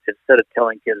story of, instead of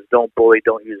telling kids don't bully,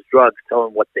 don't use drugs, tell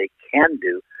them what they can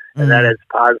do, and that has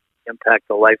positive impact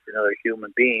the life of another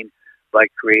human being by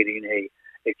creating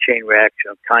a chain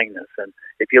reaction of kindness. And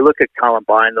if you look at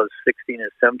Columbine, those 16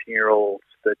 and 17-year-olds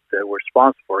that were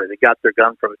responsible for it, they got their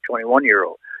gun from a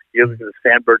 21-year-old. You look at the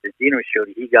San Bernardino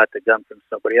shooting, he got the gun from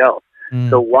somebody else.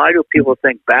 So why do people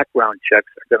think background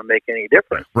checks are going to make any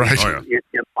difference? Right. It's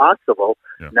impossible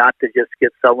not to just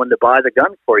get someone to buy the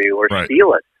gun for you or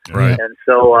steal it. Right. And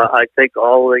so I think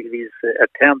all of these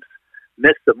attempts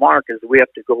miss the mark. Is we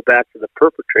have to go back to the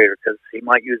perpetrator, because he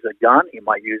might use a gun, he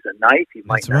might use a knife, he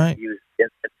might not use.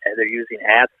 They're using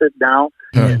acid now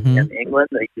in England.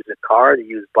 They use a car. They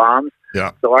use bombs.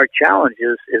 Yeah. So our challenge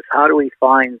is how do we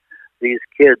find these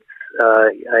kids?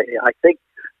 I think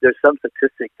there's some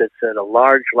statistic that said a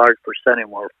large percentage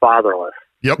were fatherless.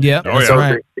 Yep. Yeah. Oh, That's yeah.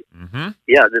 right.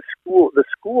 The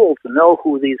schools know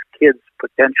who these kids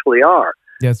potentially are.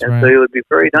 That's and right. so it would be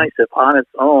very nice if on its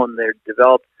own they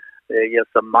developed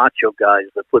some macho guys,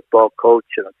 the football coach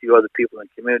and a few other people in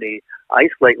the community,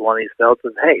 isolate one of these fellas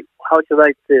and say, hey, how'd you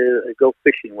like to go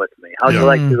fishing with me? How'd you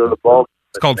like to go to the ball?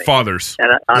 It's called fathers.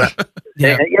 And and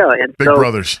Big so,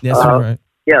 brothers. Yes, right.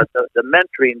 Yeah, the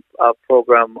mentoring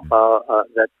program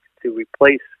that to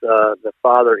replace the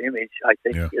father image, I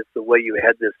think, is the way you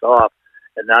head this off,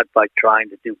 and not by trying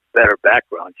to do better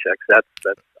background checks. That's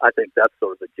I think that's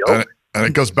sort of the joke. And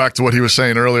it goes back to what he was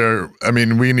saying earlier. I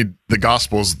mean, we need the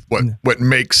gospel's what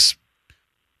makes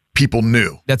people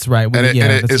new. That's right. And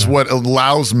it is what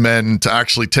allows men to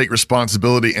actually take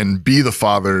responsibility and be the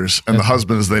fathers and the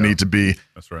husbands they need to be,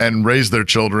 and raise their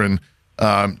children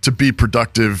to be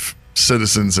productive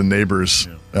citizens and neighbors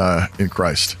in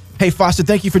Christ. Hey, Foster,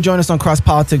 thank you for joining us on Cross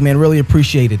Politic, man. Really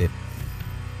appreciated it.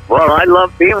 Well, I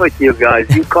love being with you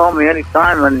guys. You call me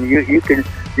anytime, and you can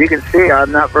see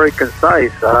I'm not very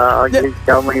concise. You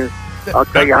tell me, I'll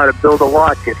tell you how to build a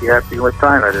watch if you ask me what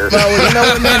time it is. Well, you know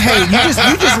what, man? Hey,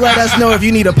 you just let us know if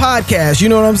you need a podcast. You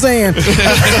know what I'm saying?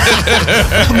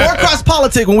 More Cross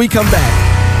Politic when we come back.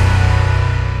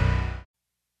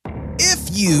 If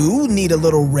you need a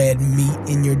little red meat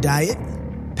in your diet,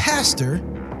 Pastor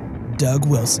Doug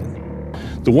Wilson.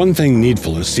 The one thing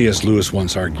needful, as C.S. Lewis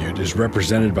once argued, is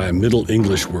represented by a Middle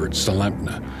English word,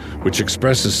 solemna, which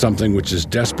expresses something which is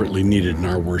desperately needed in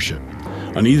our worship.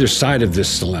 On either side of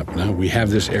this solemna, we have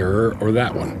this error or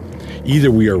that one. Either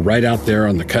we are right out there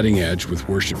on the cutting edge with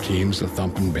worship teams, the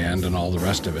thumping band, and all the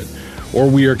rest of it, or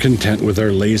we are content with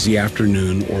our lazy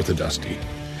afternoon orthodoxy.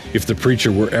 If the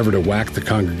preacher were ever to whack the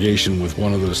congregation with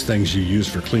one of those things you use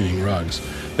for cleaning rugs,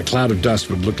 the cloud of dust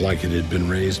would look like it had been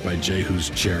raised by Jehu's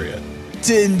chariot.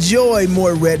 To enjoy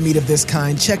more red meat of this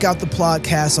kind, check out the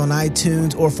podcast on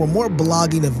iTunes, or for more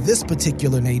blogging of this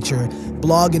particular nature,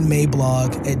 blog and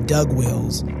Mayblog at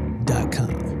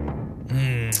DougWills.com.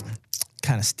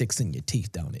 Kind of sticks in your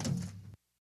teeth, don't it?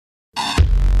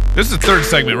 This is the third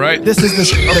segment, right? This is the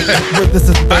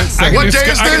third segment. What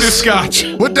day is I can do this? scotch.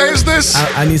 What day is this?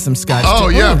 I need some scotch. Oh,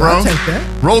 too. yeah, bro. I'll take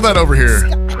that. Roll that over here.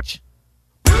 Scotch.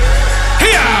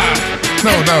 No,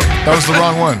 that was the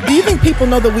wrong one. Do you think people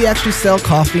know that we actually sell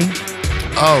coffee?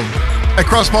 Oh, at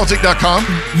crosspolitic.com?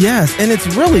 Yes, and it's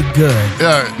really good.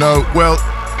 Yeah, no, well,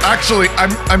 actually,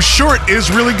 I'm sure it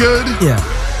is really good. Yeah.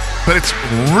 But it's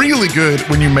really good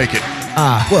when you make it.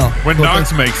 When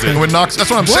Knox makes it. When Knox, that's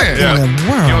what I'm saying. in the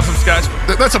world? You want some scotch?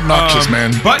 That's obnoxious,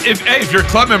 man. But if you're a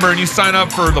club member and you sign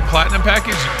up for the platinum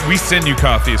package, we send you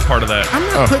coffee as part of that. I'm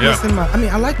not putting this in my. I mean,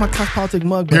 I like my Cross Politic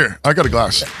mug. But Here, I got a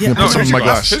glass. Yeah, Put some in my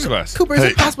glass. Here's a glass. Cooper, is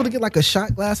it possible to get like a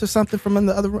shot glass or something from in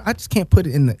the other room? I just can't put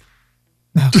it in the.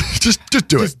 just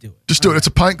do it. Just do it. It's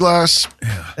a pint glass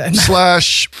 /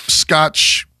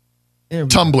 scotch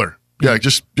tumbler. Yeah,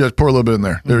 just pour a little bit in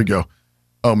there. There we go.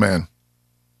 Oh man.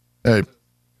 Hey,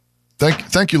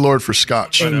 thank you, Lord, for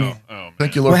scotch. I know.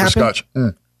 Thank you, Lord, What for happened?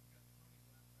 scotch.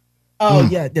 Oh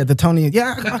yeah, the Tony.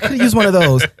 Yeah, I could have used one of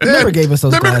those. They never gave us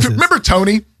those glasses. Remember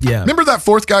Tony? Yeah. Remember that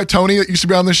fourth guy, Tony, that used to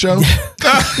be on this show?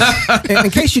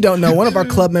 In case you don't know, one of our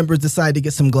club members decided to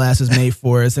get some glasses made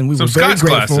for us, and we were very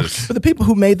grateful. Glasses. But the people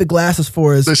who made the glasses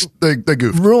for us, they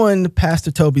goofed. Ruined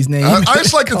Pastor Toby's name. I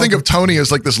just like to think of Tony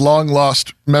as like this long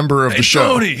lost member of the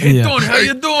show. Tony, Tony, how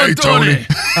you doing, hey, Tony?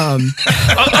 I'm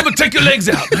gonna take your legs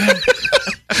out, man.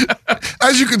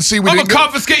 As you can see, I'm gonna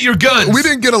confiscate your guns. We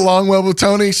didn't get along well with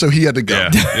Tony, so he had to go.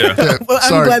 Yeah. Well,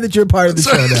 I'm glad that you're part of the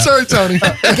show now. Sorry, Tony.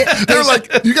 They're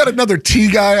like, you got another T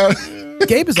guy out.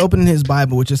 Gabe is opening his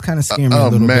Bible, which is kind of scaring me a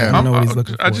little bit. I don't know what he's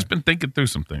looking for. I've just been thinking through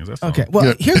some things. That's okay.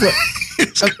 Well, here's what.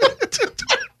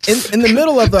 In the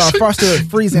middle of the Foster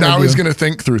Freeze interview. Now he's going to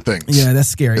think through things. Yeah, that's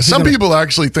scary. Some people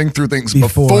actually think through things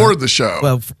before the show.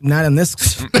 Well, not in this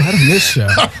show.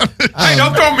 Hey,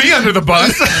 don't throw me under the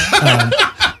bus.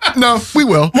 No, we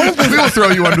will. We will throw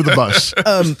you under the bus.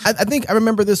 I think I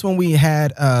remember this when we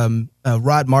had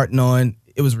Rod Martin on.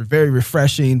 It was very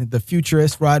refreshing. The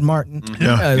futurist Rod Martin.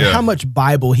 Yeah. How much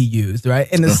Bible he used, right?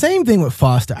 And the same thing with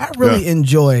Foster. I really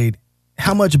enjoyed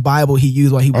how much Bible he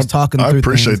used while he was talking through. I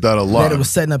appreciate things, that a lot. That it was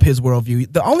setting up his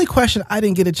worldview. The only question I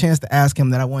didn't get a chance to ask him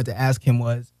that I wanted to ask him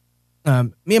was,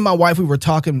 me and my wife, we were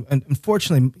talking, and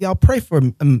unfortunately, y'all pray for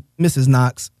Mrs.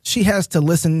 Knox. She has to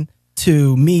listen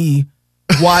to me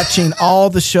watching all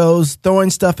the shows, throwing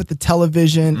stuff at the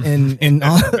television, and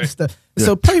all that stuff. Yeah.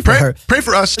 So pray for her. Pray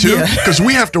for us too, because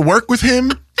we have to work with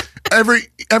him every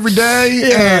day.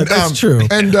 Yeah, and, that's true.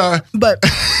 And but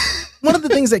one of the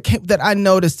things that I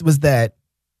noticed was that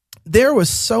there was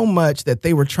so much that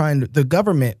they were the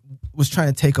government was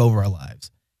trying to take over our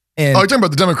lives. And you're talking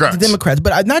about the Democrats. The Democrats,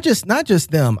 but not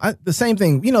just them. The same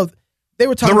thing. You know, they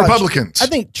were talking the about Republicans. I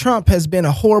think Trump has been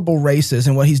a horrible racist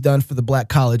in what he's done for the black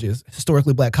colleges,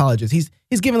 historically black colleges.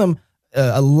 He's given them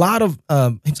a lot of.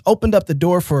 He's opened up the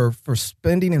door for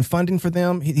spending and funding for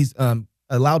them. He's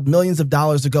allowed millions of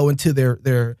dollars to go into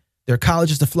their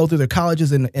colleges, to flow through their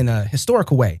colleges in a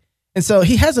historical way. And so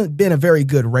he hasn't been a very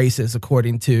good racist,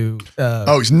 according to.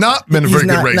 He's not been a very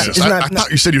good racist. I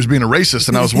thought you said he was being a racist,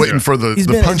 and I was waiting for the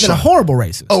punchline. He's been a horrible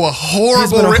racist. Oh, a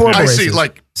horrible racist. I see.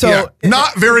 Like,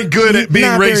 not very good at being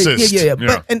racist.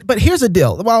 Yeah. But here's the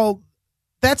deal. While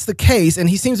that's the case, and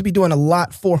he seems to be doing a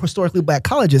lot for historically black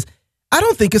colleges, I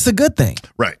don't think it's a good thing.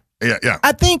 Right. Yeah.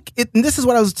 I think, and this is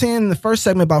what I was saying in the first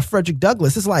segment about Frederick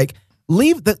Douglass. It's like,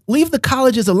 leave the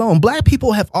colleges alone. Black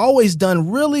people have always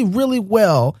done really, really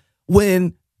well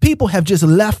when people have just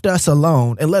left us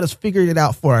alone and let us figure it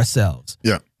out for ourselves.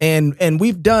 Yeah. And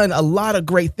we've done a lot of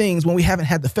great things when we haven't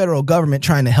had the federal government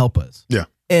trying to help us. Yeah.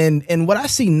 And what I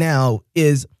see now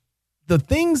is the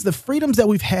freedoms that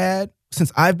we've had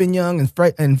since I've been young,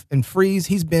 and Freeze,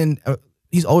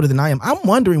 he's older than I am. I'm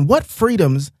wondering, what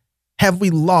freedoms have we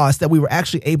lost that we were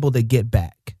actually able to get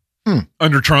back?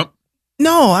 Under Trump?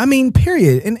 No, I mean,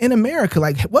 period. In America,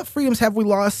 like, what freedoms have we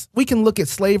lost? We can look at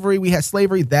slavery. We had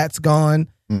slavery. That's gone,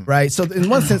 right? So in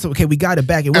one sense, okay, we got it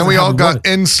back. And we all got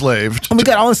enslaved. And we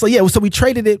got all enslaved. Yeah, so we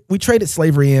traded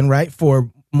slavery in, right,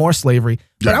 for more slavery.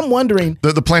 But I'm wondering.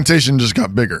 The plantation just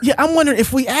got bigger. Yeah, I'm wondering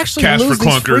if we actually lose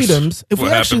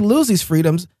these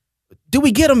freedoms, do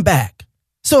we get them back?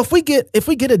 So if we get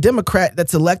a Democrat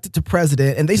that's elected to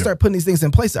president and they start putting these things in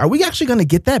place, are we actually going to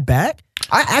get that back?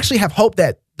 I actually have hope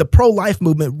that the pro-life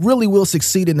movement really will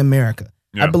succeed in America.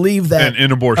 Yeah. I believe that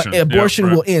and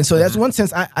abortion will end. So that's one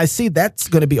sense I see that's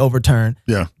going to be overturned.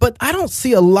 Yeah. But I don't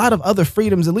see a lot of other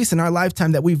freedoms, at least in our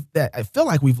lifetime, that I feel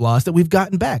like we've lost, that we've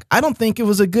gotten back. I don't think it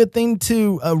was a good thing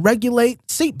to regulate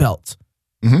seatbelts.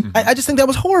 Mm-hmm. I just think that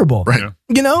was horrible. Right.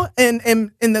 You know, and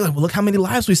they're like, well, look how many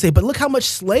lives we save, but look how much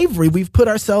slavery we've put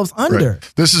ourselves under.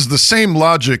 Right. This is the same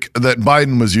logic that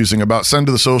Biden was using about send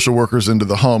the social workers into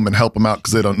the home and help them out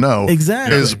because they don't know.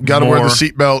 Exactly. Is got to wear the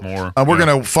seatbelt. We're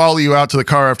going to follow you out to the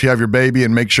car after you have your baby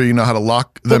and make sure you know how to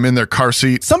lock them in their car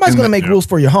seat. Somebody's going to make rules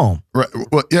for your home. Right.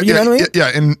 Well, yeah, you know what I mean?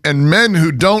 Yeah. And men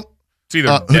who don't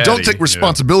who don't take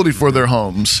responsibility for their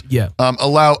homes,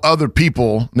 allow other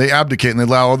people, they abdicate and they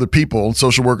allow other people,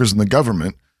 social workers in the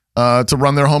government, to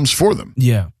run their homes for them.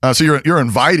 Yeah. So you're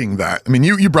inviting that. I mean,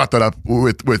 you brought that up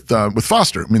with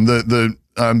Foster. I mean,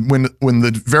 when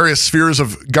the various spheres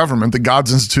of government that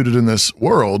God's instituted in this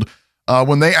world,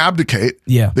 when they abdicate,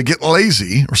 they get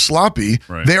lazy or sloppy,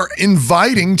 they're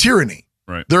inviting tyranny.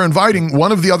 Right. They're inviting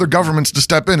one of the other governments to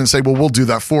step in and say, well, we'll do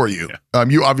that for you. Yeah.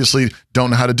 You obviously don't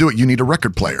know how to do it. You need a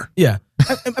record player. Yeah.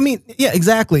 I mean, yeah,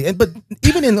 exactly. But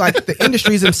even in like the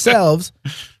industries themselves,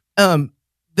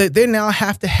 they now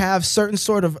have to have certain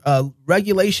sort of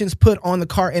regulations put on the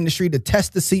car industry to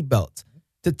test the seatbelts,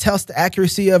 to test the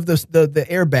accuracy of the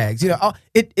airbags. You know,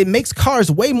 it makes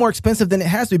cars way more expensive than it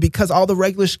has to be because all the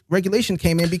regulation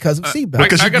came in because of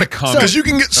seatbelts. I got a comment. Because you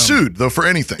can get sued though for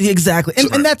anything. Exactly,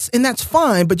 and that's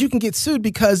fine. But you can get sued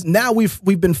because now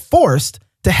we've been forced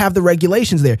to have the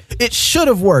regulations there. It should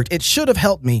have worked. It should have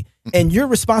helped me. And you're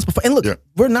responsible for. And look,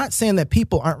 we're not saying that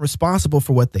people aren't responsible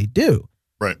for what they do.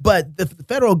 Right. But the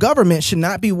federal government should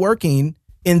not be working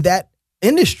in that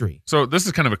industry. So this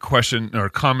is kind of a question or a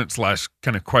comment /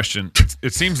 kind of question.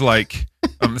 It seems like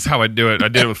this is how I do it. I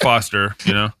did it with Foster,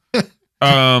 you know.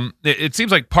 It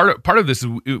seems like part of this is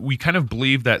we kind of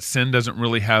believe that sin doesn't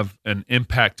really have an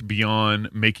impact beyond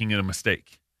making it a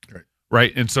mistake.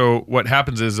 Right. And so what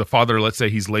happens is a father, let's say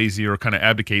he's lazy or kind of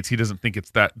abdicates, he doesn't think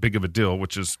it's that big of a deal,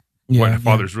 which is what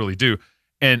fathers really do.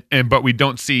 But we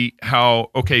don't see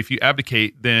how, okay, if you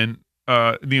abdicate, then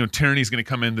tyranny is going to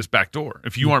come in this back door.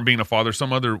 If you aren't being a father,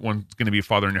 some other one's going to be a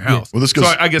father in your house. Well, this goes,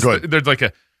 so I guess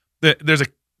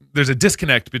there's a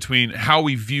disconnect between how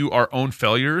we view our own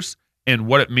failures and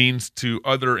what it means to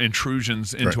other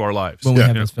intrusions into our lives. When we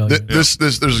have those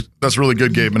failures. That's really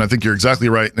good, Gabe, and I think you're exactly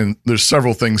right. And there's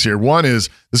several things here. One is,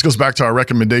 this goes back to our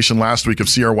recommendation last week of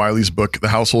C.R. Wiley's book, The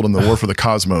Household and the War for the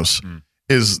Cosmos,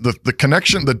 is the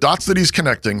connection, the dots that he's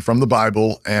connecting from the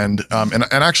Bible and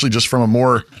actually just from a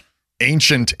more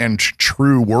ancient and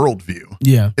true worldview,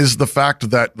 is the fact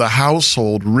that the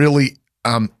household really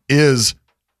is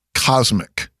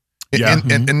cosmic.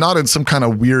 And not in some kind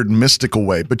of weird mystical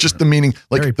way, but just the meaning,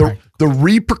 like the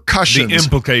repercussions, the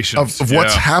implications of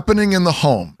what's happening in the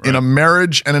home, in a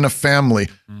marriage and in a family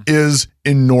is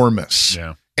enormous.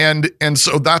 Yeah. And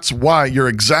so that's why you're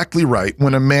exactly right.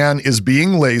 When a man is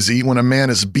being lazy, when a man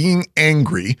is being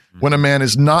angry, when a man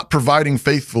is not providing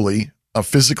faithfully,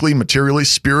 physically, materially,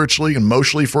 spiritually,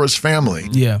 emotionally for his family,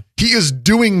 he is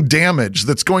doing damage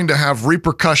that's going to have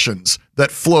repercussions that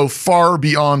flow far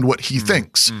beyond what he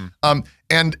thinks. And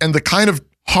the kind of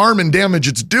harm and damage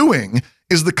it's doing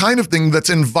is the kind of thing that's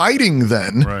inviting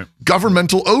then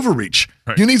governmental overreach.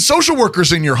 You need social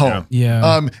workers in your home.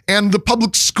 And the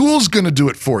public school's going to do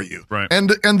it for you. And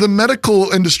the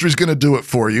medical industry is going to do it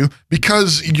for you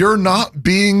because you're not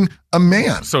being a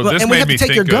man. So this and made we have me to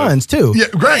take think your guns too. Yeah,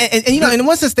 right. And you know, in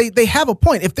one sense, they have a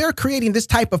point. If they're creating this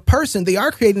type of person, they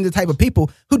are creating the type of people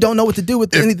who don't know what to do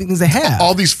with anything they have.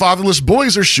 All these fatherless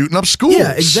boys are shooting up schools.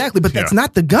 Yeah, exactly. But that's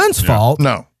not the gun's fault.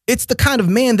 No. It's the kind of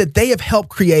man that they have helped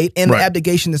create and the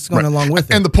abdication that's going along with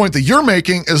it. And the point that you're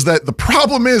making is that the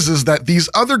problem is that these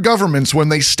other governments, when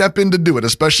they step in to do it,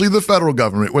 especially the federal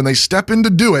government, when they step in to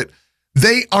do it,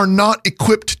 they are not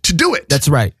equipped to do it. That's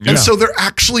right. And so they're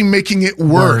actually making it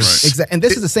worse. Exactly. And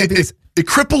this is the same thing. It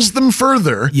cripples them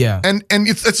further. Yeah. And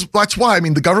that's why, I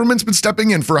mean, the government's been stepping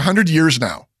in for 100 years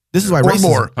now. This is why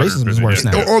racism is worse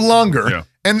now. Or longer. Yeah.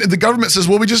 And the government says,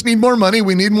 well, we just need more money.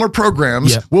 We need more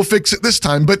programs. Yeah. We'll fix it this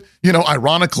time. But, you know,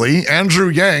 ironically, Andrew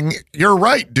Yang, you're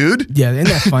right, dude. Yeah, isn't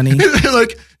that funny?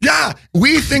 Like, yeah,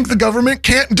 we think the government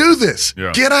can't do this.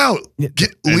 Yeah. Get out.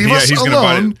 Leave us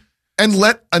alone and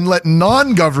let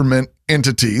non-government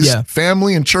entities,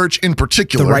 family and church in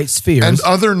particular, the right spheres, and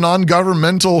other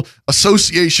non-governmental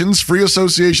associations, free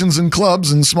associations and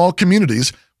clubs and small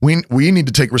communities, we need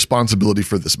to take responsibility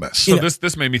for this mess. So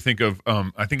this made me think of,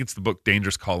 I think it's the book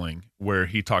Dangerous Calling, where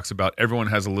he talks about everyone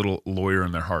has a little lawyer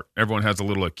in their heart. Everyone has a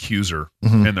little accuser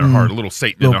in their heart, a little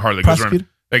Satan in their heart that goes around.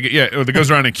 That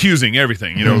goes around accusing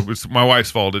everything. You know, it's my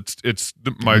wife's fault. It's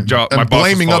my job. And my boss's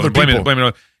blaming fault. other people.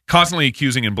 Blaming, constantly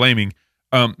accusing and blaming.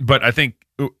 But I think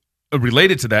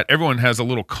related to that, everyone has a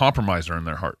little compromiser in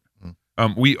their heart.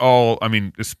 We all, I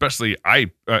mean, especially a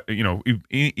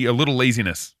little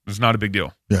laziness is not a big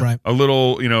deal. Yeah. Right. A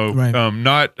little,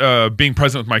 not being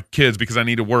present with my kids because I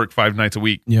need to work 5 nights a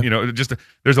week. Yep. You know,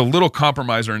 there's a little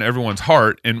compromiser in everyone's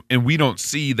heart, and we don't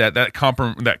see that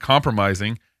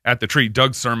compromising at the tree.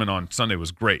 Doug's sermon on Sunday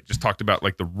was great. Just talked about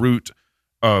like the root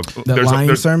of the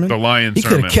lion sermon. The lion he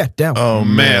sermon. He could have kept that one. Oh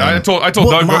man, I told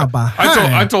Doug.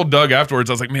 I told Doug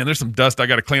afterwards. I was like, man, there's some dust I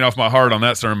got to clean off my heart on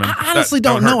that sermon. I honestly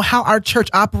don't know how our church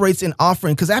operates in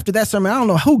offering, because after that sermon, I don't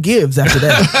know who gives after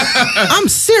that. I'm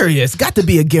serious. Got to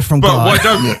be a gift from God.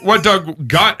 But what Doug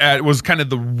got at was kind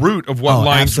of the root of what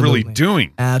lying's really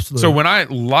doing. Absolutely. So when I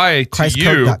lie to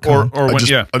you,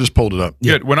 I just pulled it up.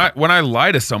 Good. When I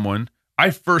lie to someone, I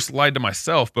first lied to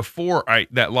myself before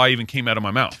that lie even came out of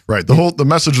my mouth. Right. The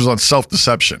message was on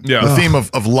self-deception. Yeah. The theme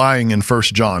of lying in 1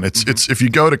 John. It's if you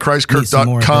go to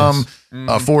christkirk.com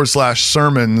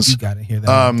 /sermons, you gotta hear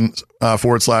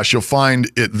that. / you'll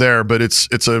find it there, but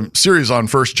it's a series on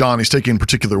 1 John. He's taking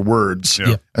particular words.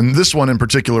 Yeah. And this one in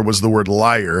particular was the word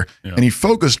liar. Yeah. And he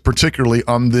focused particularly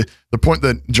on the point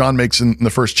that John makes in the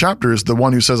first chapter is the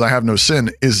one who says, I have no sin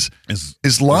is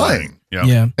lying.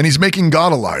 Yeah. And he's making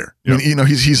God a liar. Yeah. You know,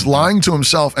 he's lying to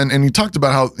himself. And he talked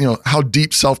about how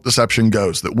deep self-deception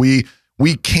goes, that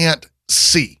we can't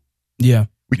see. Yeah.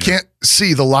 We can't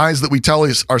see the lies that we tell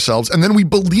ourselves, and then we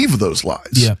believe those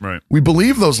lies. Yeah. Right. We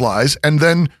believe those lies, and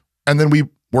then we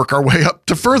work our way up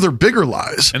to further bigger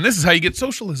lies. And this is how you get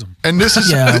socialism. And this is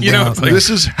this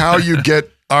is how you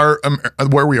get our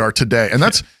where we are today. And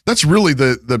that's really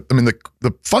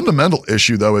the fundamental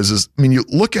issue though is you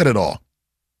look at it all.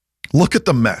 Look at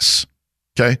the mess.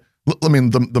 Okay? I mean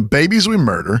the babies we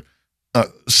murder,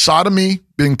 sodomy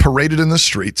being paraded in the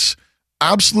streets,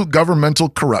 absolute governmental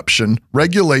corruption,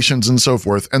 regulations, and so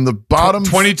forth. And the bottom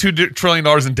 $22 trillion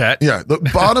in debt. Yeah. The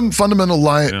bottom fundamental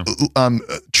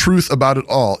truth about it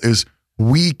all is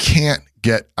we can't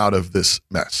get out of this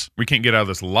mess. We can't get out of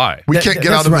this lie. We can't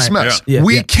get out of this mess. Yeah.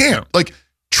 We can't. Like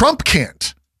Trump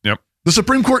can't. Yep. The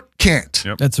Supreme Court can't.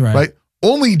 Yep. That's right. Right.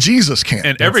 Only Jesus can.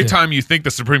 And every time you think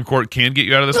the Supreme Court can get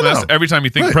you out of this mess, every time you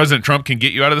think President Trump can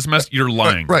get you out of this mess, you're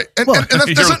lying. Right. And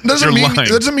that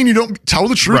doesn't mean you don't tell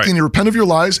the truth and you repent of your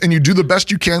lies and you do the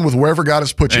best you can with wherever God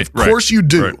has put you. Of course you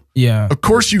do. Right. Yeah. Of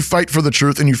course you fight for the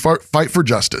truth and you fight for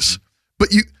justice. But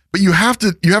you have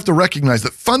to recognize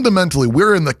that fundamentally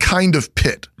we're in the kind of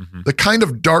pit, the kind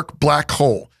of dark black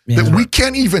hole that we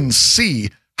can't even see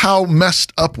how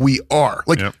messed up we are.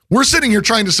 Like we're sitting here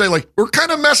trying to say like we're kind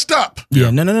of messed up.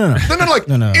 Yeah, no.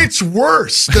 It's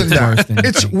worse than that.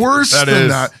 It's worse than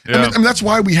that. Yeah. I mean, that's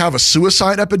why we have a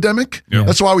suicide epidemic. Yeah.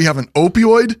 That's why we have an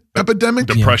opioid epidemic,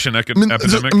 depression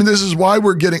epidemic. I mean, this is why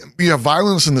we have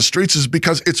violence in the streets is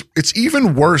because it's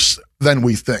even worse than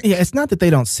we think. Yeah, it's not that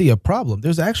they don't see a problem.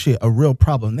 There's actually a real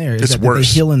problem there. It's worse.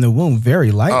 They heal in the womb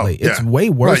very lightly. Oh, yeah. It's way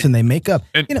worse than they make up.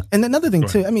 And, and another thing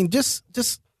too. I mean,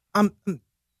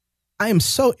 I am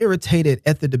so irritated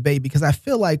at the debate because I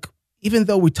feel like even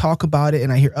though we talk about it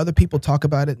and I hear other people talk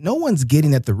about it, no one's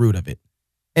getting at the root of it.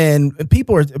 And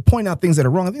people are pointing out things that are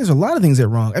wrong. I think there's a lot of things that are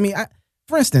wrong. I mean,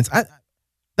 for instance,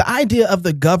 the idea of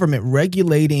the government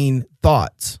regulating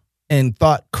thoughts and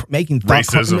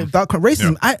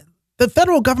racism. Yeah. The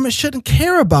federal government shouldn't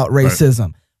care about racism.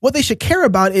 Right. What they should care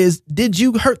about is, did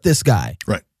you hurt this guy?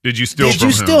 Right. Did you steal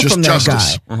from that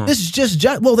justice. guy? This is just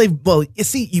you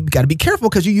see, you got to be careful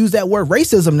because you use that word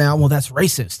racism now. Well, that's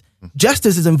racist.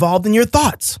 Justice is involved in your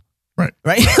thoughts. Right.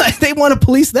 Like they want to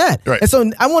police that. Right. And so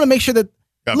I want to make sure that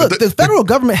the federal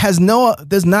government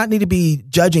does not need to be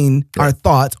judging our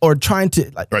thoughts or trying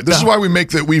to Right. This is why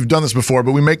we've done this before,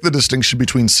 but we make the distinction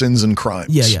between sins and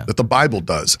crimes. Yeah. That the Bible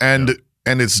does. And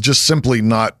it's just simply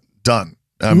not done.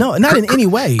 No, not in any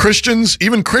way. Even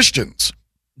Christians.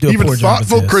 Even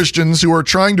thoughtful Christians who are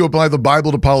trying to apply the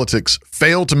Bible to politics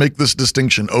fail to make this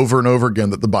distinction over and over again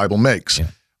that the Bible makes.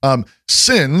 Yeah.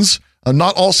 Sins,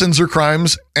 not all sins are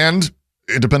crimes, and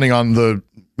depending on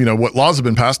what laws have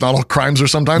been passed, not all crimes are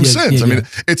sometimes sins. Yeah, I mean,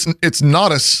 it's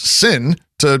not a sin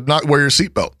to not wear your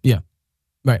seatbelt. Yeah,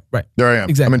 right. There I am.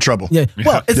 Exactly. I'm in trouble. Yeah.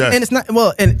 Well, and it's not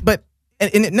and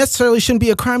it necessarily shouldn't be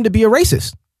a crime to be a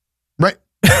racist. Right.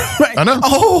 Right. I know.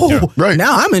 Oh, right.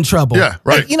 Now I'm in trouble. Yeah,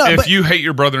 right. If you hate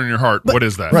your brother in your heart, what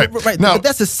is that? Right. Now, but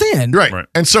that's a sin. Right.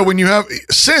 And so when you have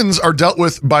sins are dealt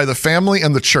with by the family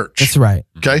and the church. That's right.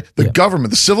 Okay. The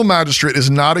government, the civil magistrate is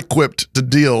not equipped to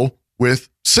deal with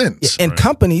sins. Yeah, and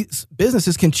companies,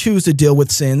 businesses can choose to deal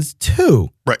with sins too.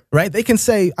 Right. They can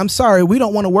say, I'm sorry, we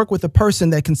don't want to work with a person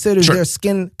that considers their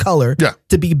skin color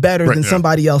to be better than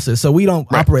somebody else's. So we don't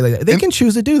operate like that. They can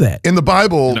choose to do that. In the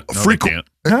Bible, frequently.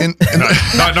 Not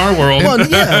in our world.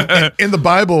 Well, in the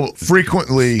Bible,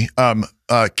 frequently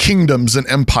kingdoms and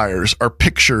empires are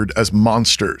pictured as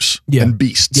monsters and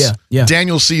beasts. Yeah.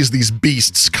 Daniel sees these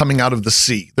beasts coming out of the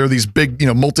sea. They're these big,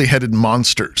 multi-headed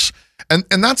monsters. And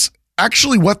that's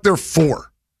actually what they're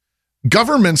for.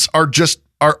 Governments are just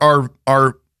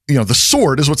the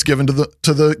sword is what's given to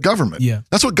the government. Yeah.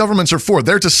 That's what governments are for.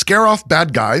 They're to scare off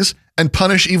bad guys and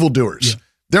punish evildoers. Yeah.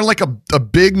 They're like a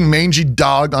big mangy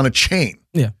dog on a chain.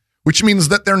 Yeah. Which means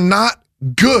that they're not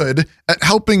good at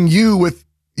helping you with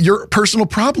your personal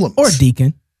problems. Or a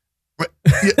deacon.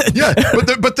 Yeah,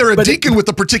 but they're a deacon with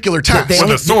a particular task. With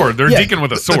a sword. They're a deacon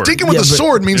with a sword. A deacon with a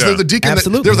sword means they're the deacon.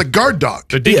 They're the guard dog.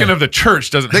 The deacon of the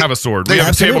church doesn't have a sword. We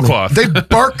have a tablecloth. They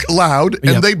bark loud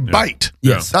and they bite.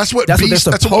 Yes. That's what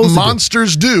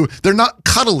monsters do. They're not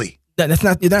cuddly. You're not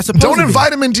supposed to. Don't invite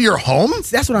them into your home.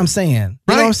 That's what I'm saying.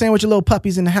 You know what I'm saying, with your little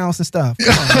puppies in the house and stuff.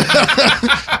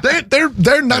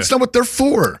 They're not what they're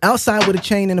for. Outside with a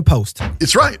chain and a post.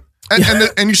 It's right.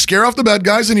 And you scare off the bad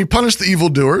guys and you punish the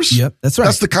evildoers. Yep, that's right.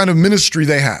 That's the kind of ministry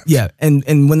they have. Yeah,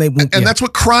 and when they that's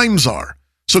what crimes are.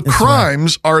 So that's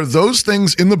crimes are those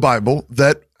things in the Bible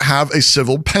that have a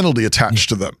civil penalty attached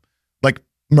to them, like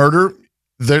murder.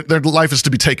 Their life is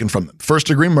to be taken from them. First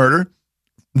degree murder,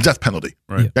 death penalty.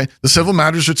 Right. Okay. The civil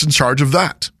magistrate's in charge of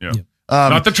that. Yeah.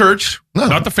 Not the church,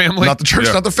 not the family. Not the church,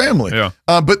 not the family. Yeah.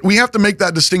 But we have to make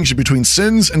that distinction between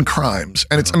sins and crimes.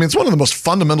 And it's one of the most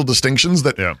fundamental distinctions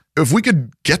that if we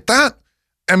could get that,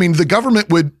 the government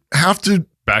would have to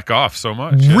back off so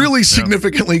much. Really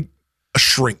significantly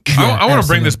shrink. I want to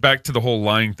bring this back to the whole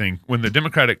lying thing. When the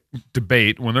Democratic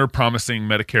debate, when they're promising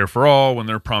Medicare for all, when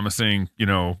they're promising,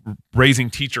 raising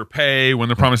teacher pay, when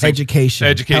they're promising education,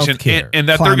 healthcare, and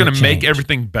that they're going to make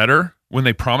everything better when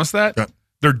they promise that. Yeah.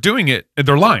 They're doing it and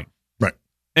they're lying. Right.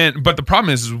 But the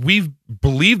problem is we've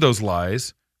believed those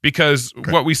lies because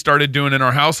what we started doing in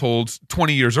our households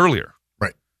 20 years earlier.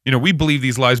 Right. We believe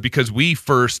these lies because we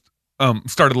first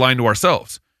started lying to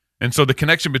ourselves. And so the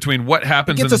connection between what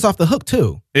happens It gets us off the hook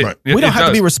too. We don't have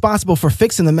to be responsible for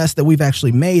fixing the mess that we've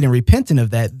actually made and repenting of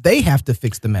that. They have to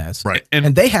fix the mess. Right.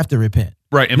 And they have to repent.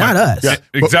 Right. And not us. Yeah,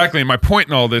 exactly. And my point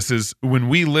in all this is when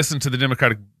we listen to the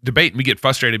Democratic debate and we get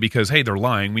frustrated because, hey, they're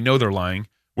lying. We know they're lying.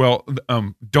 Well,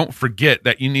 don't forget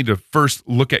that you need to first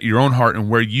look at your own heart and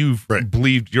where you've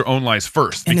believed your own lies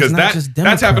first, And because it's not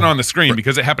that's happened on the screen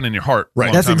because it happened in your heart.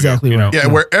 Right. That's exactly right. Yeah,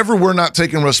 wherever we're not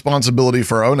taking responsibility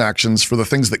for our own actions for the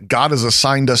things that God has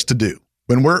assigned us to do.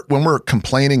 When we're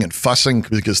complaining and fussing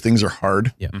because things are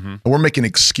hard, and we're making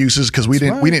excuses because we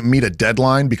didn't meet a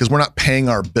deadline, because we're not paying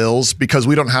our bills, because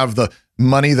we don't have the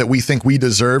money that we think we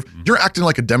deserve, you're acting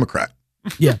like a Democrat.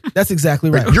 Yeah, that's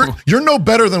exactly right. You're no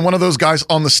better than one of those guys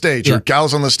on the stage or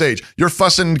gals on the stage. You're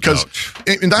fussing because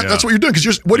that's what you're doing.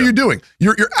 Because what are you doing?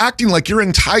 You're acting like you're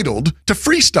entitled to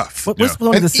free stuff. What's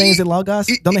one of the sayings at Logos?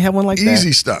 Don't they have one like that?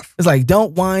 Easy stuff. It's like,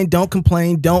 don't whine, don't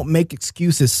complain, don't make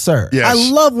excuses, sir. Yes.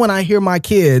 I love when I hear my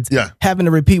kids having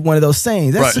to repeat one of those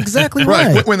sayings. That's exactly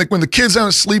right. When the kids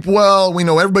don't sleep well, we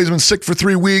know everybody's been sick for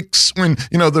 3 weeks. When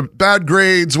the bad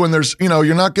grades, when there's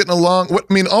you're not getting along.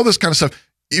 All this kind of stuff.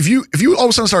 If you all of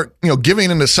a sudden start giving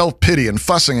into self-pity and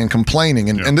fussing and complaining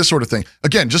and this sort of thing,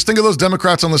 again, just think of those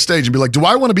Democrats on the stage and be like, do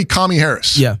I want to be Commie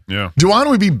Harris? Yeah. Do I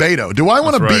want to be Beto? Do I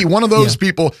want to be one of those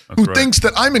people who thinks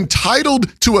that I'm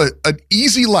entitled to an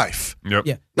easy life? Yep.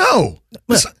 Yeah. No.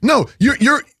 No.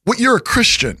 You're a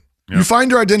Christian. Yep. You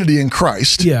find your identity in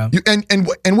Christ. Yeah.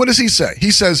 And what does he say? He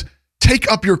says,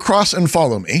 take up your cross and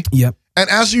follow me. Yep. And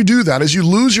as you do that, as you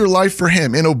lose your life for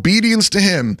him, in obedience to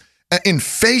him, in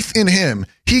faith in him,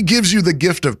 he gives you the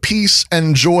gift of peace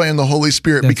and joy in the Holy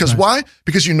Spirit. Because why?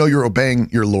 Because you're obeying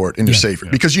your Lord and your Savior.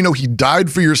 Yeah. Because he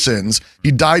died for your sins.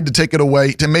 He died to take it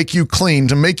away, to make you clean,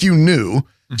 to make you new,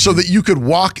 so that you could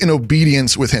walk in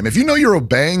obedience with him. If you're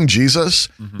obeying Jesus,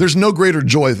 there's no greater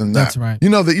joy than that. That's right. You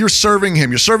know that you're serving him.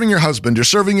 You're serving your husband. You're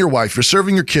serving your wife. You're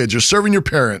serving your kids. You're serving your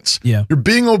parents. Yeah. You're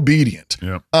being obedient.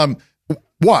 Yeah.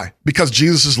 Why? Because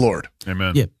Jesus is Lord.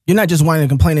 Amen. Yeah. You're not just whining and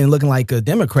complaining and looking like a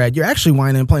Democrat. You're actually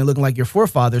whining and complaining looking like your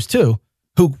forefathers too,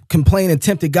 who complained and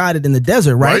tempted God in the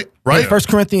desert, right? Right. 1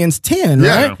 Corinthians 10,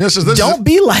 right? Don't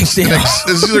be like them.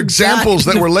 These are examples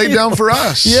that were laid down for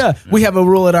us. Yeah. We have a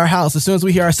rule at our house. As soon as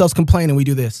we hear ourselves complaining, we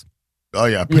do this. Oh,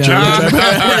 yeah.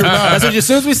 That's what, as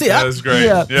soon as we see it. That's great.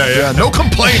 Yeah. No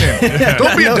complaining.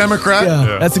 Don't be a Democrat.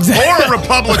 Yeah. That's exactly. Or a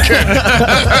Republican.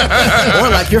 Or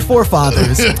like your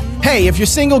forefathers. Hey, if you're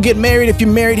single, get married. If you're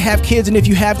married, have kids. And if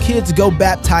you have kids, go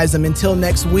baptize them. Until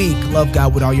next week, love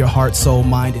God with all your heart, soul,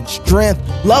 mind, and strength.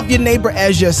 Love your neighbor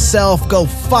as yourself. Go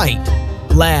fight,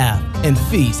 laugh, and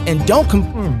feast. And don't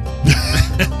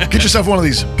Get yourself one of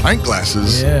these pint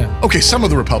glasses. Yeah. Okay, some of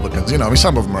the Republicans,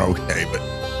 some of them are okay, but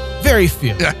very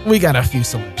few. Yeah. We got a few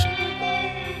selections.